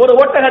ஒரு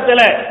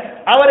ஒட்டகத்துல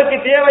அவருக்கு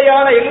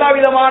தேவையான எல்லா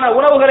விதமான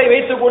உணவுகளை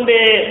வைத்துக் கொண்டு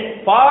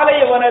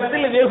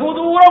பாலைவனத்தில் வெகு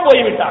தூரம்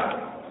போய்விட்டார்.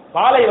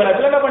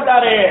 பாலைவனத்தில் என்ன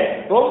பண்ணிட்டாரு?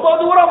 ரொம்ப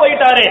தூரம்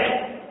போயிட்டாரு.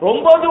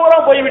 ரொம்ப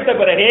தூரம் போய்விட்ட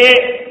பிறகு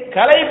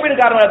களைப்பின்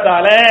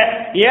காரணத்தால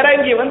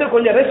இறங்கி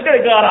கொஞ்சம் ரெஸ்ட்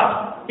எடுக்கிறாராம்.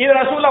 இது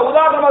ரசூலுல்லாஹ்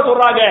உதாரணமா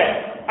சொல்றாங்க.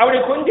 அப்படி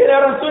கொஞ்ச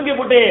நேரம் தூங்கி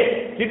போட்டு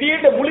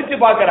திடீர்னு முழிச்சு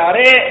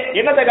பார்க்கிறாரு.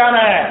 என்னத்தை காண?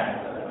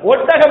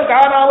 ஒட்டகம்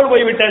காணாமல்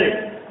போய்விட்டது.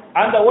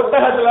 அந்த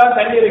ஒட்டகத்துல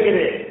தண்ணி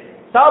இருக்குது,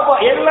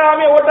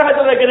 எல்லாமே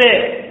ஒட்டகத்தில் இருக்குது.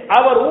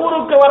 அவர்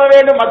ஊருக்கு வர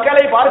வேண்டும்,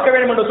 மக்களை பார்க்க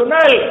வேண்டும் என்று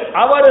சொன்னால்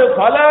அவர்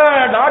பல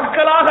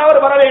நாட்களாக அவர்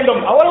வர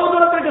வேண்டும். அவ்வளவு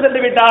தூரத்திற்கு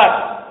சென்று விட்டார்.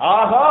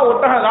 ஆகா,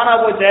 ஒட்டகம் காணா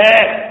போச்சு,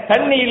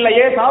 தண்ணி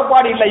இல்லையே,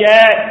 சாப்பாடு இல்லையே,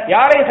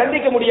 யாரையும்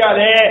சந்திக்க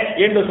முடியாது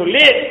என்று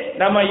சொல்லி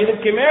நம்ம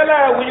இதுக்கு மேல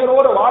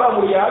உயிரோடு வாழ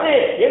முடியாது,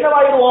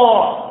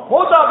 என்னவாயிருவோம்,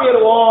 மூத்தா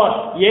போயிருவோம்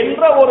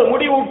என்ற ஒரு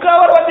முடிவுக்கு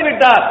அவர்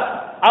வந்துவிட்டார்.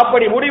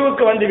 அப்படி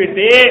முடிவுக்கு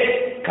வந்துவிட்டு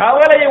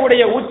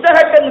கவலையுடைய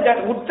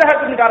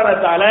உற்சாகத்தின்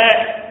காரணத்தால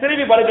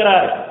திரும்பி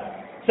படுக்கிறார்.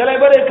 சில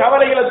பேர்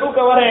கவலையில தூக்க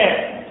வரும்,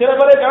 சில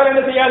பேர் கவலை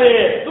என்ன செய்யாது,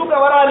 தூக்க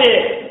வராது.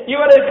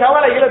 இவரு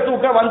கவலையில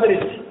தூக்க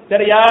வந்துருச்சு.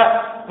 சரியா?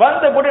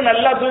 வந்து போட்டு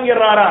நல்லா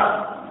தூங்கிடுறாரா.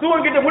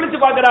 தூங்கிட்டு முடிச்சு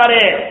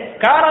பாக்குறாரு,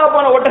 காணா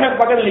போன ஒட்டகம்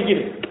பக்கத்தில்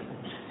நிக்குது.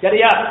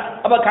 சரியா?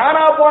 அப்ப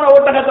காணா போன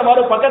ஒட்டகத்தை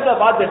மறு பக்கத்தை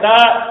பார்த்துட்டா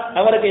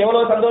அவருக்கு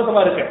எவ்வளவு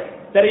சந்தோஷமா இருக்கு.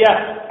 சரியா?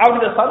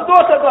 அந்த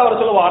சந்தோஷத்தை அவர்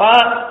சொல்லுவாரா,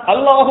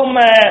 அல்லாஹும்ம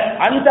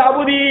அன்த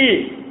அபுதி,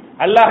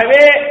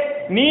 அல்லாஹ்வே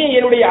நீ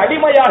என்னுடைய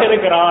அடிமையாக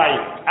இருக்கிறாய்.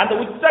 அந்த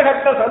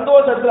உச்சகட்ட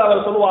சந்தோஷத்தில்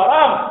அவர்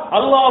சொல்லுவாராம்,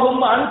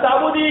 அல்லாஹும்ம அன்த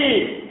அபுதி,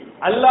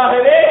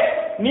 அல்லாஹ்வே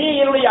நீ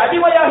என்னுடைய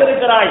அடிமையாக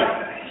இருக்கிறாய்.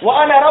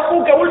 வான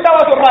ரப்புக்க,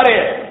 உல்டாவா சொல்றாரு,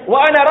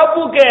 வான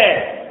ரப்புக்க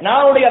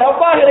நான் உடைய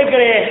ரப்பாக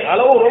இருக்கிறேன்,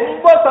 அளவு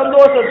ரொம்ப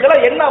சந்தோஷத்துல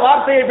என்ன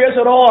வார்த்தையை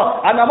பேசுறோம்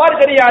அந்த மாதிரி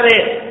தெரியாது.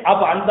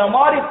 அப்ப அந்த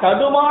மாதிரி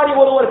தடுமாறி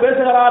ஒருவர்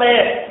பேசுகிறாரே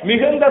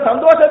மிகுந்த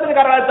சந்தோஷத்தின்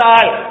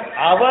காரணத்தால்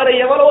அவர்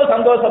எவ்வளவு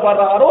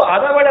சந்தோஷப்படுறாரோ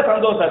அதை விட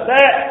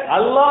சந்தோஷத்தை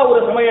அல்லாஹ்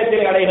ஒரு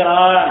சமயத்தில்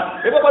அடைகிறான்.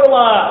 எப்ப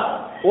வருவான்?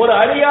 ஒரு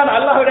அடியான்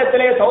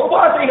அல்லாஹ்விடத்திலே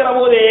தௌபா செய்கிற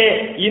போது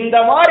இந்த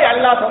மாதிரி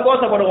அல்லாஹ்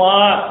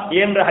சந்தோஷப்படுவான்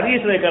என்ற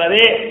ஹதீஸ்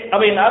இருக்கிறது.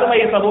 அவை அருமை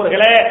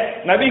சகோதரர்களே,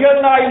 நபிகள்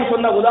நாயகம்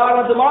சொன்ன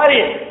உதாரணத்து மாதிரி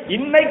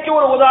இன்னைக்கு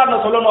ஒரு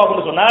உதாரணம் சொல்லணும்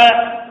அப்படின்னு சொன்ன,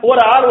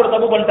 ஒரு ஆள் ஒரு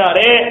தப்பு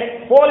பண்ணிட்டாரு,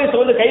 போலீஸ்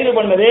வந்து கைது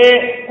பண்ணது,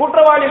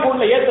 குற்றவாளி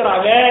கூண்டுல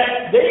ஏத்துறாங்க,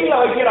 ஜெயில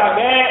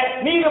வைக்கிறாங்க,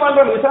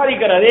 நீதிமன்றம்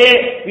விசாரிக்கிறது,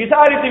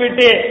 விசாரித்து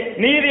விட்டு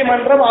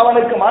நீதிமன்றம்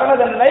அவனுக்கு மரண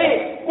தண்டனை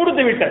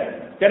கொடுத்து விட்டது.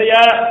 சரியா?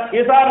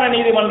 விசாரணை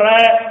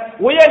நீதிமன்றம்,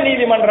 உயர்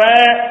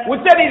நீதிமன்றம்,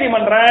 உச்ச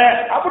நீதிமன்றம்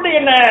அப்படி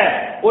என்ன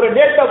ஒரு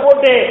டேட்டை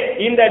போட்டு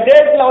இந்த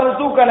டேட்ல வந்து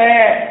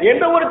தூக்கணும்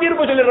என்று ஒரு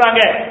தீர்ப்பு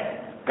சொல்லிடுறாங்க.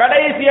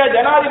 கடைசியா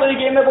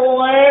ஜனாதிபதிக்கு என்ன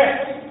போகும்?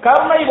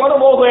 கருணை மனு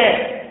போகும்.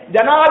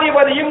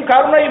 ஜனாதிபதியும்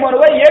கருணை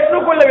மனுவை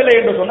ஏற்றுக்கொள்ளவில்லை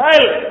என்று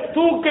சொன்னால்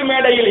தூக்கு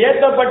மேடையில்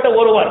ஏற்றப்பட்ட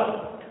ஒருவர்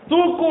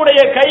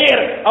தூக்குடைய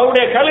கயிறு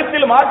அவருடைய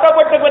கழுத்தில்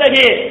மாற்றப்பட்ட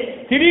பிறகு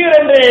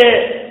திடீரென்று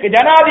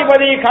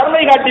ஜனாதிபதி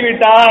கருணை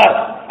காட்டிவிட்டார்.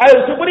 அது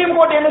சுப்ரீம்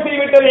கோர்ட் என்ன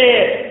செய்துவிட்டது?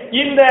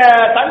 இந்த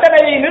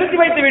தண்டனையை நிறுத்தி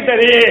வைத்து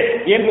விட்டது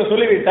என்று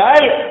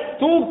சொல்லிவிட்டால்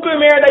தூக்கு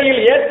மேடையில்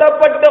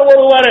ஏற்றப்பட்ட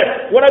ஒருவர்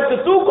உனக்கு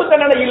தூக்கு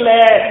தண்டனை இல்லை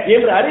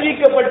என்று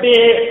அறிவிக்கப்பட்டு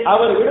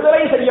அவர்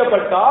விடுதலை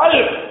செய்யப்பட்டால்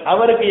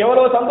அவருக்கு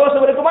எவ்வளவு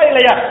சந்தோஷம் இருக்குமா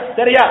இல்லையா?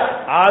 சரியா?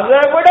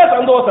 அதை விட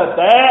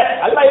சந்தோஷத்தை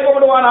அல்லாஹ் எப்ப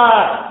பண்ணுவானா?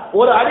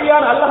 ஒரு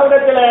அடியான்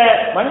அல்லாஹ்விடத்தில்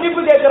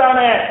மன்னிப்பு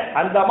கேட்கிறானே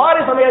அந்த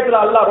மாதிரி சமயத்தில்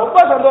அல்லாஹ் ரொம்ப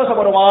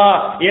சந்தோஷப்படுவான்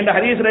என்ற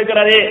ஹதீஸ்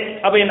இருக்கிறது.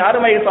 அப்ப என்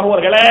அருமை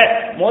சகோதரர்களே,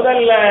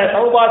 முதல்ல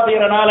தௌபா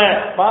செய்யறனால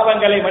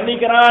பாவங்களை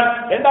மன்னிக்கிறான்.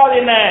 இரண்டாவது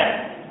என்ன?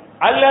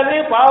 அல்லது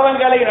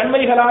பாவங்களை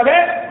நன்மைகளாக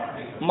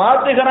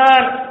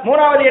மாற்றுகிறான்.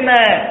 மூணாவது என்ன?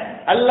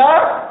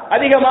 அல்லாஹ்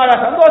அதிகமாக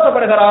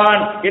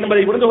சந்தோஷப்படுகிறான்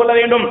என்பதை புரிந்து கொள்ள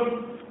வேண்டும்.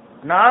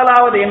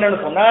 நாலாவது என்னன்னு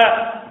சொன்ன,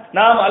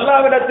 நாம்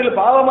அல்லாஹ்விடத்தில்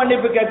பாவ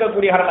மன்னிப்பு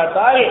கேட்கக்கூடிய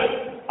காரணத்தால்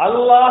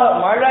அல்லாஹ்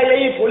மழையை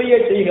பொழிய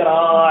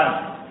செய்கிறான்.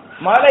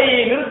 மழை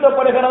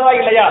நிறுத்தப்படுகிறதா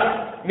இல்லையா?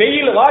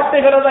 வெயில்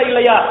வாட்டுகிறதா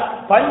இல்லையா?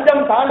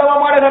 பஞ்சம்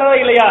தாண்டவமாடுகிறதா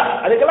இல்லையா?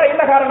 அதுக்கெல்லாம்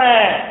என்ன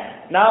காரணம்?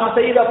 நாம்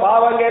செய்த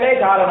பாவங்களே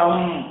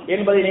காரணம்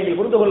என்பதை நீங்கள்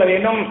புரிந்து கொள்ள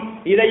வேண்டும்.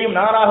 இதையும்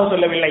நானாக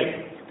சொல்லவில்லை.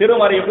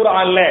 திருமறை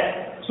குர்ஆன்ல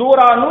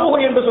சூரா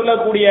நூஹ் என்று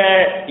சொல்லக்கூடிய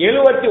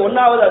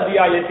 71வது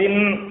அத்தியாயத்தின்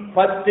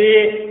 10,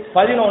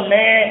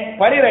 11,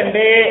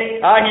 12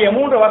 ஆகிய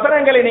 3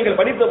 வசனங்களை நீங்கள்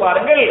படித்து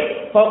பாருங்கள்.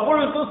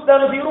 ஃபகுல்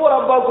துஸ்தக்ஃபிரு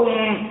ரப்பக்கும்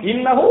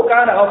இன்னஹு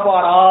கான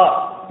கஃபாரா.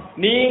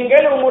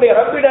 நீங்கள் உங்களுடைய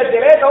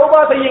ரப்பிடத்திலே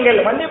தௌபா செய்யுங்கள்,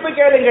 மன்னிப்பு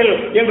கேளுங்கள்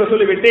என்று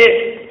சொல்லிவிட்டு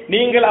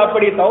நீங்கள்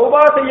அப்படி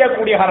தௌபா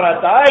செய்யக்கூடிய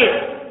காரணத்தால்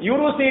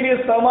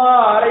யுருசிலிஸ் ஸமா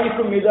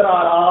அலைக்கும்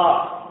மிதராரா,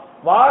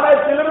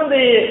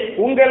 வானத்திலிருந்து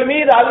உங்கள்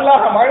மீது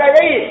அல்லாஹ்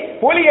மழையை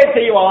பொழிய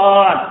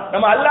செய்வான்.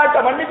 நம்ம அல்லாஹ்ட்ட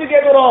மன்னிப்பு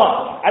கேட்கிறோம்,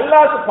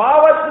 அல்லாஹ்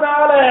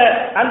பாவத்தினால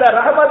அந்த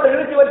ரஹமத்தை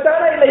நிறுத்தி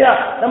வச்சானா இல்லையா?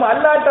 நம்ம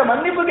அல்லாஹ்ட்ட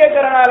மன்னிப்பு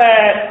கேட்கறனால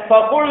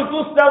ஃபகுல்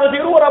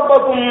துஸ்தக்ஃபிரு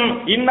ரப்பக்கும்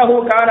இன்னஹு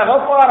கான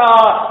கஃபாரா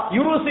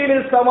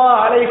யுர்சிலிஸ் ஸமா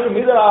அலைக்கும்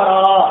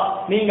மிதராரா.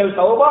 நீங்கள்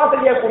தௌபா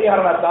செய்யக்கூடிய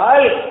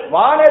காரணத்தால்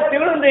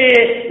வானத்திலிருந்து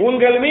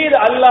உங்கள் மீது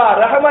அல்லாஹ்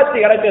ரஹமத்தை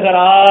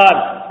இறக்குகிறான்,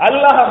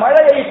 அல்லாஹ்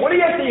மழையை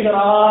பொழிய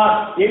செய்கிறான்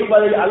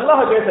என்பதை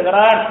அல்லாஹ் பேசுகிறான்.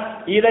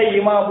 இதை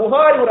இமாம்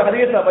புகாரி ஒரு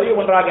ஹதீஸ்ல பதிவு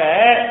பண்றாங்க.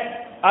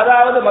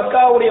 அதாவது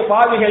மக்காவுடைய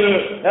பாவிகள்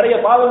நிறைய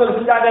பாவங்கள்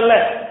செஞ்சாங்கல்ல,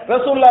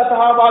 ரசூலுல்லாஹ்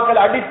சஹாபாக்கள்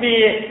அடிச்சு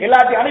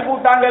எல்லாத்தையும் அனுப்பி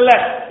விட்டாங்கல்ல,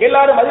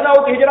 எல்லாரும்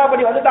மதீனாவுக்கு ஹிஜ்ரா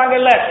பண்ணி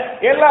வந்துட்டாங்கல்ல,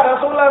 எல்லா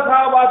ரசூலுல்லாஹ்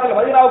சஹாபாக்கள்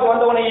மதீனாவுக்கு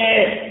வந்தவனையே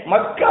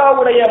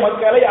மக்காவுடைய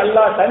மக்களை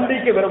அல்லாஹ்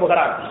தண்டிக்க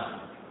விரும்புகிறான்.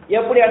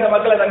 எப்படி அந்த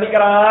மக்களை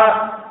தண்டிக்கிறான்?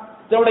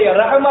 தன்னுடைய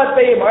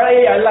ரஹமத்தை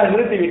மழையை அல்லாஹ்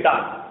நிறுத்தி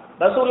விட்டான்.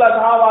 ரசூலுல்லாஹ்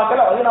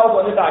சஹாபாக்கள்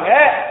மதீனாவுக்கு வந்துட்டாங்க,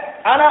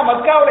 ஆனா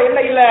மக்காவுல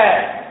என்ன இல்ல?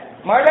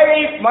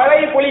 மழை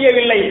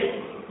பொழியவில்லை.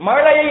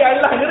 மழையை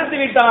அல்லாஹ் நிறுத்தி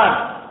விட்டான்.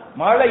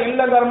 மழை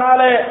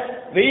இல்லைங்கிறனால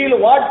வெயில்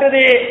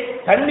வாட்டுது,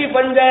 தண்ணி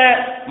பஞ்ச,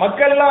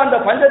 மக்கள் எல்லாம் அந்த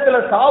பஞ்சத்துல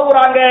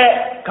சாவுறாங்க,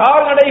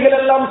 கால்நடைகள்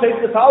எல்லாம்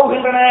சேர்த்து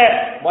சாவுகின்றன,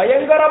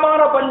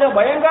 பயங்கரமான பஞ்சம்,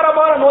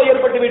 பயங்கரமான நோய்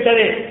ஏற்பட்டு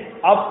விட்டது.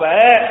 அப்ப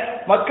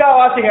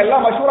மக்காவாசிகள்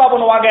எல்லாம் மஷூரா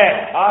பண்ணுவாங்க,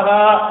 ஆகா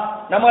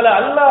நம்மள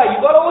அல்லாஹ்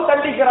இவ்வளவு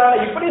தண்டிக்கிறானே,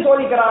 இப்படி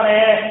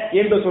சோதிக்கிறானே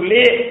என்று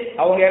சொல்லி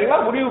அவங்க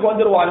எல்லாம் முடிவுக்கு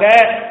வந்துருவாங்க.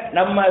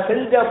 நம்ம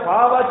செஞ்ச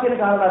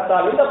பாவத்தின்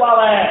காரணத்தால் இந்த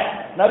பாவம்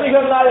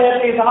நபிகள்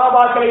நாயகத்தை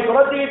சஹாபாக்களை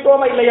துரத்தி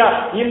விட்டோமா இல்லையா?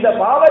 இந்த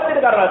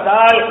பாவத்தின்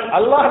காரணத்தால்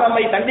அல்லாஹ்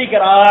நம்மை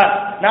தண்டிக்கிறான்.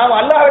 நாம்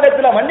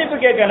அல்லாஹ்விடத்துல மன்னிப்பு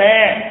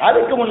கேட்கணும்.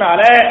 அதுக்கு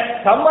முன்னால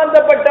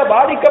சம்பந்தப்பட்ட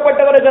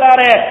பாதிக்கப்பட்டவர்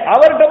இருக்கிறாரே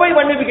அவர்கிட்ட போய்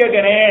மன்னிப்பு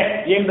கேட்கணும்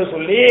என்று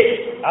சொல்லி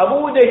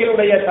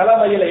அபூஜஹிலுடைய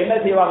தலைமையில என்ன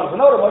செய்வாங்க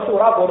சொன்னா ஒரு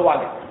மஷூரா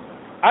போடுவாங்க.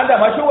 அந்த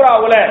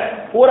மஷூராவுல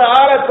ஒரு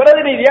ஆளை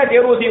பிரதிநிதியா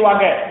தேர்வு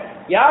செய்வாங்க.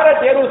 யாரை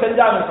தேர்வு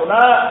செஞ்சாங்கன்னு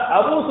சொன்னா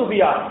அபூ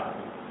சுஃபியான்.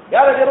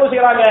 யாரை தேர்வு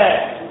செய்யறாங்க?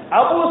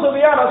 அபூ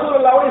சுஃபியான்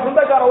ரசூலுல்லாஹ்வுடைய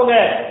சொந்தக்காரவங்க.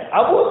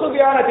 அபூ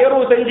சுஃபியான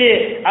தேர்வு செஞ்சு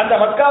அந்த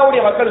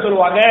மக்காவுடைய மக்கள்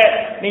சொல்லுவாங்க,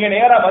 நீங்க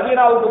நேரா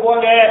மதீனாவுக்கு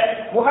போங்க,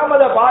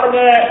 முஹம்மதை பாருங்க,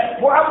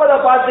 முஹம்மதை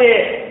பார்த்து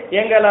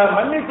எங்களை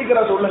மன்னிச்சுக்கிற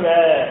சொல்லுங்க.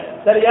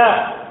 சரியா?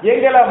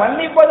 எங்களை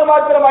மன்னிப்பது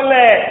மாத்திரமல்ல,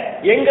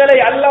 எங்களை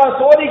அல்லாஹ்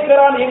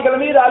சோதிக்கிறான், எங்கள்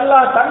மீது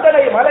அல்லாஹ்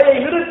தண்டனை மழையை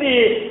நிறுத்தி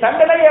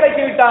தண்டனை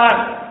இறக்கிவிட்டான்.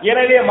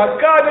 எனவே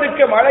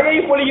மக்காவிற்கு மழையை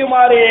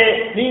பொழியுமாறு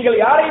நீங்கள்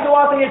யாரை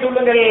துவா செய்ய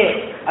சொல்லுங்கள்?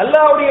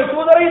 அல்லாஹ்வுடைய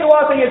தூதரை துவா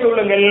செய்ய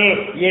சொல்லுங்கள்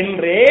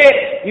என்று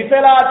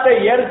இஸ்லாத்தை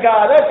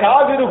ஏற்காத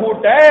காபிர்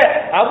கூட்ட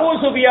அபூ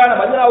சுஃபியான்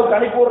மதீனாவுக்கு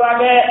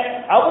அனுப்பிடுறாங்க.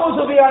 அபூ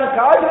சுஃபியான்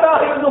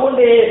காபிராக இருந்து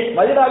கொண்டு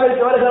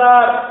மதீனாவிற்கு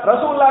வருகிறார்.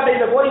 ரசூலுல்லாஹ்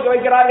இந்த கோரிக்கை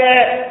வைக்கிறாங்க.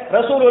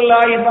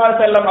 ரசூலுல்லாஹி ஸல்லல்லாஹு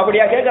அலைஹி வஸல்லம்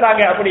அப்படியா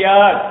கேட்கிறாங்க. அப்படியா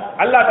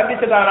அல்லாஹ்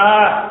கண்டிச்சுட்டானா?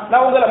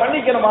 நான் உங்களை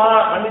மன்னிக்கணுமா?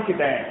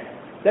 மன்னிச்சிட்டேன்.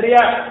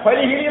 சரியா?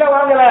 பழிகில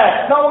வாங்கல,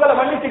 நான் உங்களை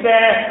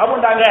மன்னிச்சிட்டேன்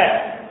அப்படின்ட்டாங்க.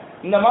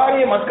 இந்த மாதிரி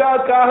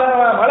மக்காவுக்காக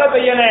மழை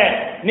பெய்யணும்,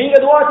 நீங்க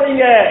துவா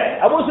செய்யுங்க.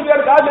 அபூ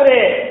சுஃபியான்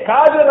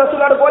காபிர்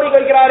ரசூலுல்லாஹ் கோரிக்கை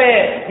வைக்கிறாரு,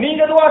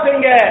 நீங்க துவா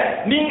செய்யுங்க.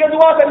 நீங்க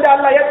துவா செஞ்சா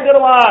அல்லாஹ்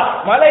ஏத்துக்குவான்,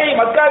 மழை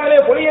மக்காவிலே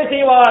பொழிய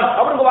செய்வான்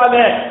அப்படிங்குவாங்க.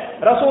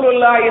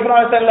 ரசூலுல்லாஹி ஸல்லல்லாஹு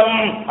அலைஹி வஸல்லம்,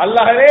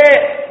 அல்லாஹ்வே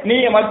நீ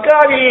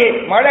மக்காவில்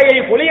மழையை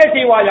பொழிய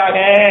செய்வாயாக,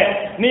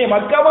 நீ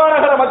மக்கா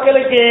நகர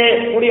மக்களுக்கு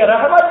உடைய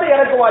ரஹமத்தை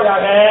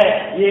இறக்குவாயாக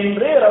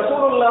என்று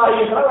ரசூலுல்லாஹி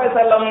ஸல்லல்லாஹு அலைஹி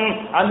வஸல்லம்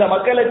அந்த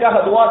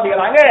மக்களுக்காக துஆ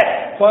செய்றாங்க.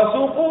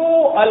 ஃபசுகு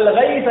அல்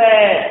கைஸ,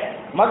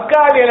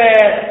 மக்காவிலே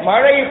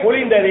மழை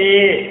பொழிந்தது,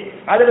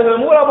 அதன்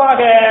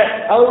மூலமாக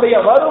அவருடைய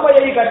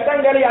வறுமையை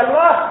கஷ்டங்களை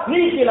அல்லாஹ்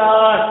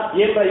நீக்கினான்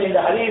என்ற இந்த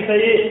ஹதீஸை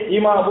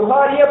இமாம்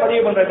புகாரியே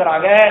பதிவு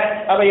பண்ணிருக்கிறாங்க.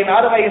 அவை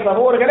அருமை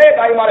சகோதரர்களே,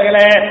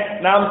 தாய்மார்களே,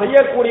 நாம்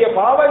செய்யக்கூடிய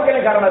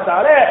பாவங்களின்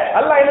காரணத்தால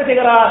அல்லாஹ் என்ன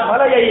செய்கிறான்?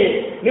 மழையை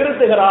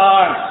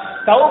நிறுத்துகிறான்.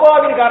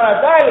 தௌபாவின்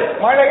காரணத்தால்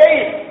மழையை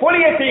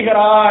பொழிய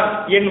செய்கிறான்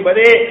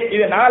என்பது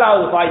இது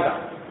 4வது ஃபாயிதா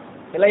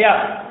இல்லையா?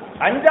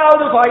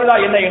 5வது ஃபாயிதா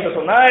என்ன என்று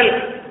சொன்னால்,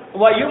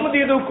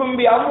 வயும்திதுக்கும்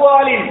பி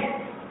அம்வாலின்,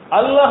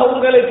 அல்லாஹ்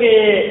உங்களுக்கு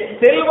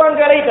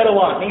செல்வங்களை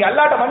தருவான். நீங்க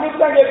அல்லாஹ்ட்ட மன்னிப்பு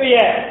தான்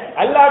கேட்பீங்க.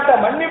 அல்லாஹ்ட்ட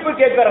மன்னிப்பு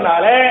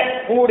கேட்கறனால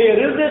உங்களுடைய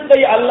ரிஸ்கை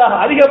அல்லாஹ்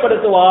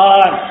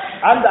அதிகப்படுத்துவான்.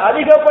 அந்த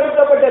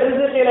அதிகப்படுத்தப்பட்ட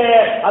ரிஸ்கிலே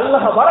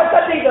அல்லாஹ்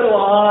பரக்கத்தை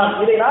தருவான்.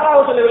 இதை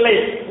நானாவது சொல்லவில்லை.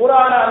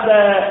 குர்ஆன் அந்த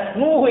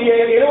நூஹ்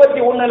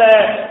 71ல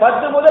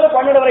 10 முதல்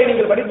 12 வரை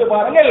நீங்கள் படித்து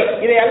பாருங்கள்.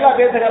 இதை அல்லாஹ்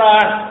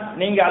பேசுகிறான்.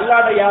 நீங்க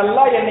அல்லாஹ்ட்ட யா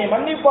அல்லாஹ் என்னை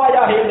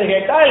மன்னிப்பாயாக என்று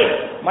கேட்டால்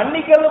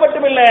மன்னிக்கிறது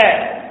மட்டுமில்ல,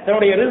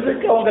 தன்னுடைய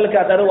ரிஸ்க்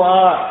உங்களுக்கு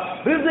தருவான்.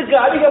 ரிஸ்க்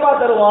அதிகமா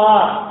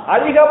தருவான்.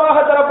 அதிகமாக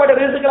தரப்பட்ட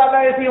ரிஸ்க்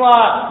அல்லாஹ்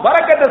செய்வான்,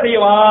 பரக்கத்தை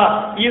செய்வான்.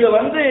 இது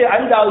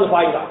 5வது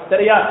ஃபாயிதா.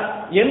 சரியா?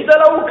 எந்த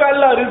அளவுக்கு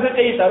அல்லாஹ்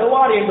ரிஸ்கை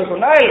தருவான் என்று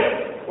சொன்னால்,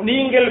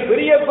 நீங்கள்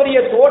பெரிய பெரிய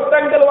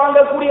தோட்டங்கள்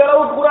வாங்கக்கூடிய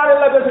அளவுக்கு குர்ஆன்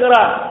எல்லாம்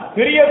பேசுகிறார்.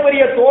 பெரிய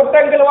பெரிய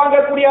தோட்டங்கள்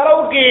வாங்கக்கூடிய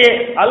அளவுக்கு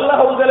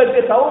அல்லாஹ்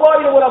உங்களுக்கு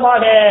தௌபாவின்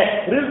மூலமாக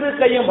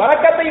ரிஸ்கையும்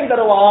பரக்கத்தையும்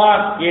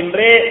தருவான்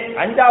என்று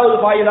 5வது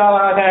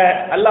ஃபாயிதாவாக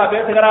அல்லாஹ்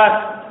பேசுகிறார்.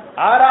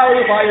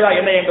 6வது ஃபாயிதா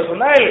என்ன என்று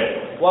சொன்னால்,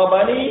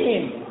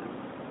 வபனீன்,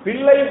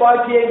 பிள்ளை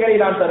பாக்கியங்களை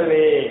நான்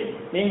தருவேன்.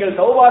 நீங்கள்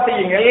தௌபா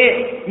செய்யுங்கள்.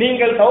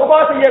 நீங்கள் தௌபா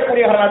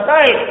செய்யக்கூடிய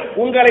காரணத்தால்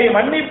உங்களை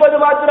மன்னிப்பது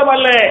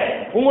மாத்திரமல்ல,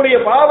 உங்களுடைய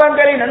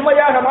பாவங்களை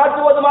நன்மையாக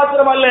மாற்றுவது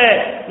மாத்திரமல்ல,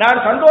 நான்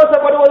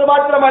சந்தோஷப்படுவது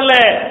மாத்திரமல்ல,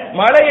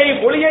 மழையை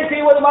பொழிய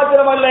செய்வது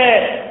மாத்திரமல்ல,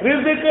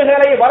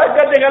 ரிஸ்குகளை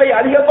பரக்கத்துகளை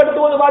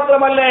அதிகப்படுத்துவது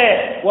மாத்திரமல்ல,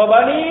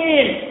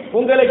 வபனீன்,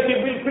 உங்களுக்கு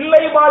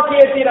பிள்ளை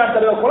பாக்கியத்தை நான்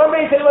தருவேன்.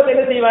 குழந்தை செல்வத்தை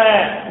என்ன செய்வேன்?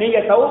 நீங்க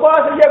தௌபா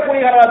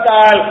செய்யக்கூடிய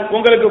காரணத்தால்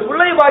உங்களுக்கு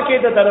பிள்ளை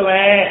பாக்கியத்தை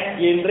தருவேன்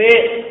என்று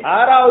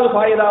 6வது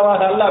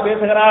ஃபாயிதாவாக அல்லாஹ்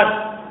பேசுகிறான்.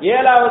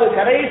 7வது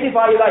கடைசி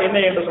ஃபாயிதா என்ன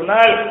என்று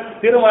சொன்னால்,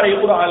 திருமறை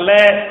குர்ஆன்ல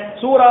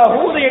சூரா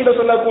ஹூத் என்று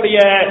சொல்லக்கூடிய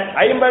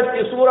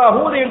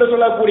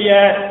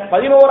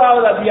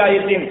 11வது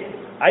அத்தியாயத்தின்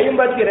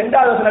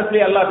 52வது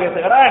வசனத்திலே அல்லாஹ்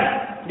பேசுகிறான்,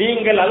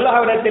 நீங்கள்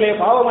அல்லாஹ்விடத்திலே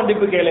பாவ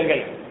மன்னிப்பு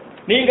கேளுங்கள்,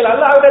 நீங்கள்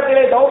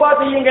அல்லாஹ்விடத்திலே தௌபா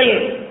செய்யுங்கள்.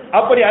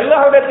 அப்படி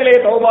அல்லாஹ்விடத்திலே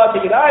தௌபா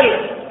செய்தால்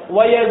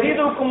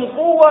வயஸிதுக்கும்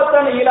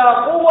குவத்தன் இலா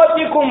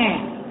குவத்திக்கும்,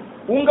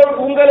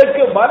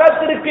 உங்களுக்கு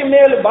பலத்திற்கு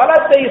மேல்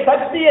பலத்தை,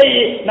 சக்தியை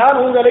நான்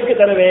உங்களுக்கு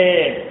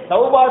தருவேன்.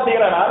 தௌபா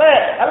செய்யறனால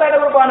அல்லாஹ்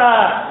என்ன கொடுப்பானா?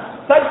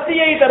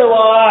 சக்தியை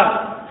தருவான்.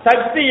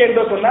 சக்தி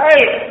என்று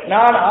சொன்னால்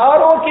நான்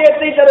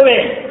ஆரோக்கியத்தை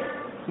தருவேன்.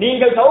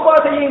 நீங்கள் தௌபா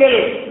செய்யுங்கள்.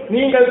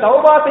 நீங்கள்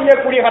தௌபா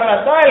செய்யக்கூடிய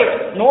காரணத்தால்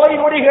நோய்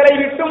நொடிகளை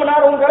விட்டும்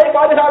நான் உங்களை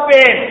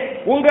பாதுகாப்பேன்.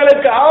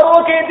 உங்களுக்கு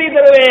ஆரோக்கியத்தை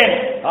தருவேன்.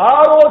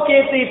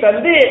 ஆரோக்கியத்தை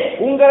தந்து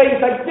உங்களை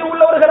சக்தி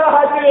உள்ளவர்களாக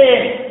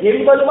ஆக்குவேன்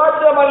என்பது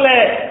மாத்திரமல்ல,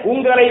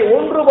 உங்களை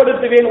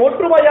ஒன்றுபடுத்துவேன்,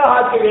 ஒற்றுமையாக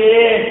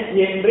ஆக்குவேன்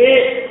என்று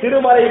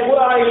திருமறை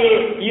குர்ஆனில்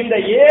இந்த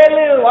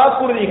 7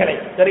 வாக்குறுதிகளை,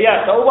 சரியா,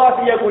 தௌபா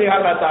செய்யக்கூடிய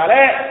காரணத்தால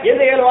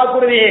எந்த 7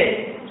 வாக்குறுதி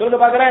சொல்லுங்க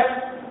பாக்குறேன்.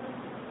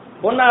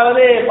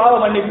 1வது பாவ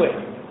மன்னிப்பு.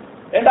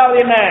 2வது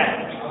என்ன?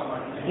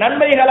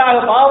 நன்மைகளாக,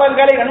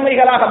 பாவங்களை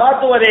நன்மைகளாக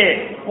மாற்றுவது.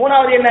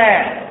 3வது என்ன?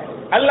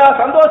 அல்லாஹ்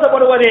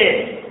சந்தோஷப்படுவது.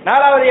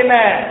 4வது என்ன?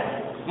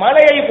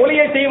 மழையை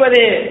பொழிய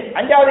செய்வது.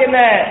 5வது என்ன?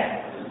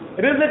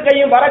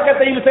 ரிஸ்கையும்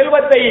பரக்கத்தையும்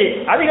செல்வத்தை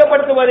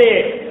அதிகப்படுத்துவது.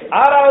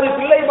 6வது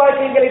பிள்ளை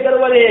பாக்கியங்களை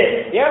தருவது.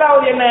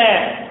 7வது என்ன?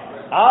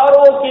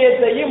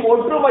 ஆரோக்கியத்தையும்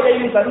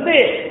ஒற்றுமையையும் தந்து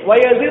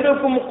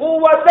வயஸிதுக்கும்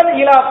குவத்தன்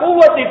இலா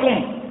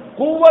குவத்திக்கும்,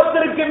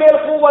 கூவத்திற்கு மேல்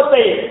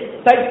கூவத்தை,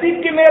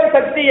 சக்திக்கு மேல்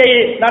சக்தியை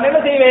நான் என்ன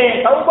செய்வேன்?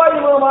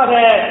 தௌபாவின் மூலமாக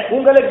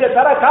உங்களுக்கு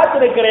தர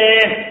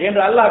காத்திருக்கிறேன்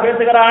என்று அல்லாஹ்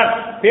பேசுகிறான்.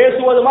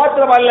 பேசுவது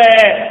மாத்திரமல்ல,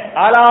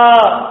 அலா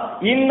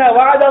இன்ன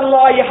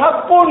வஅதல்லாஹி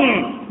ஹக்குன்,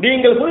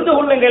 நீங்கள் புரிந்து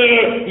கொள்ளுங்கள்,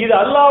 இது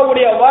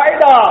அல்லாஹ்வுடைய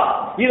வாய்தா,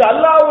 இது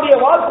அல்லாஹ்வுடைய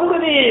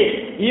வாக்குறுதி.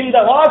 இந்த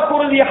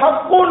வாக்குறுதி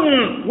ஹக்குன்,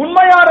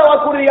 உண்மையான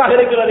வாக்குறுதியாக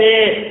இருக்கிறது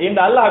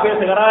என்று அல்லாஹ்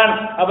பேசுகிறான்.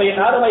 அப்ப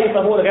என் அருமை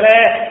சகோதரர்களே,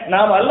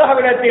 நாம்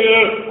அல்லாஹ்விடத்தில்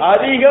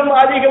அதிகம்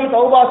அதிகம்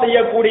தௌபா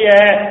செய்யக்கூடிய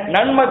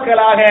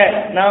நன்மக்களாக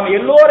நாம்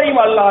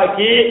எல்லோரையும்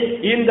அல்லாஹ்க்கி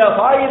இந்த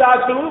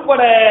ஃபாயிதாக்கள்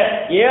உட்பட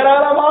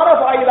ஏராளமான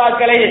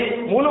ஃபாயிதாக்களை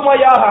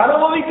முழுமையாக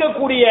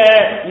அனுபவிக்கக்கூடிய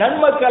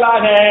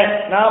நன்மக்களாக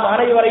நாம்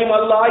அனைவரையும்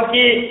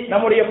அல்லாஹ்க்கி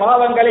நம்முடைய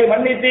பாவங்களை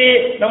மன்னித்து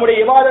நம்முடைய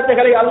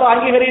இபாதத்துகளை அல்லாஹ்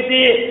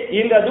அங்கீகரித்து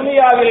இந்த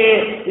துனியாவில்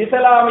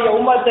இஸ்லாமிய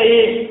உம்மத்தை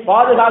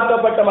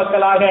பாதுகாக்கப்பட்ட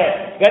மக்களாக,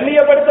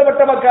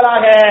 கண்ணியப்படுத்தப்பட்ட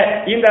மக்களாக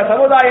இந்த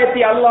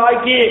சமுதாயத்தை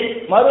அல்லாஹ்க்கி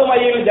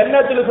மறுமையில்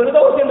ஜன்னத்துல்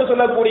ஃபிர்தௌஸ் என்று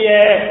சொல்லக்கூடிய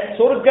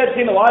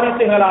சொர்க்கத்தின்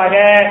வாரிசுகளாக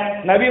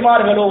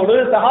நபிமார்களோடு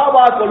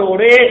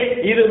சஹாபாக்களோடு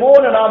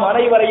இதுபோல நாம்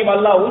அனைவரையும்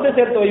அல்லாஹ் ஒன்று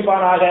சேர்த்து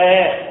வைப்பானாக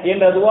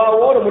என்ற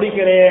துஆவோடு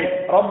முடிக்கிறேன்.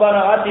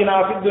 ரப்பனா ஆத்தினா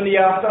ஃபித்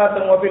துன்யா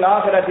ஹஸனத்தன் வ ஃபில்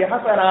ஆখিরাতি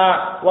ஹஸனா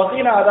வ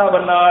கீனா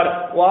அஸாபன்னார்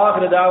வ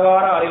ஆகிரு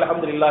தஅவானா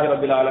அல்ஹம்துலில்லாஹி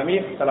ரப்பில்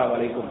ஆலமீன். அஸ்ஸலாமு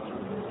அலைக்கும்.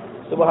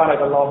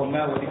 சுப்ஹானக அல்லாஹும்ம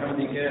வ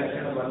பிஹம்திக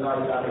அஷ்ஹது அன் லா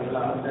இலாஹா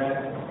இல்லா அன்த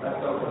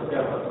அஸ்தக்ஃபிருக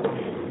வ அத்தூபு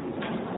இலைக்.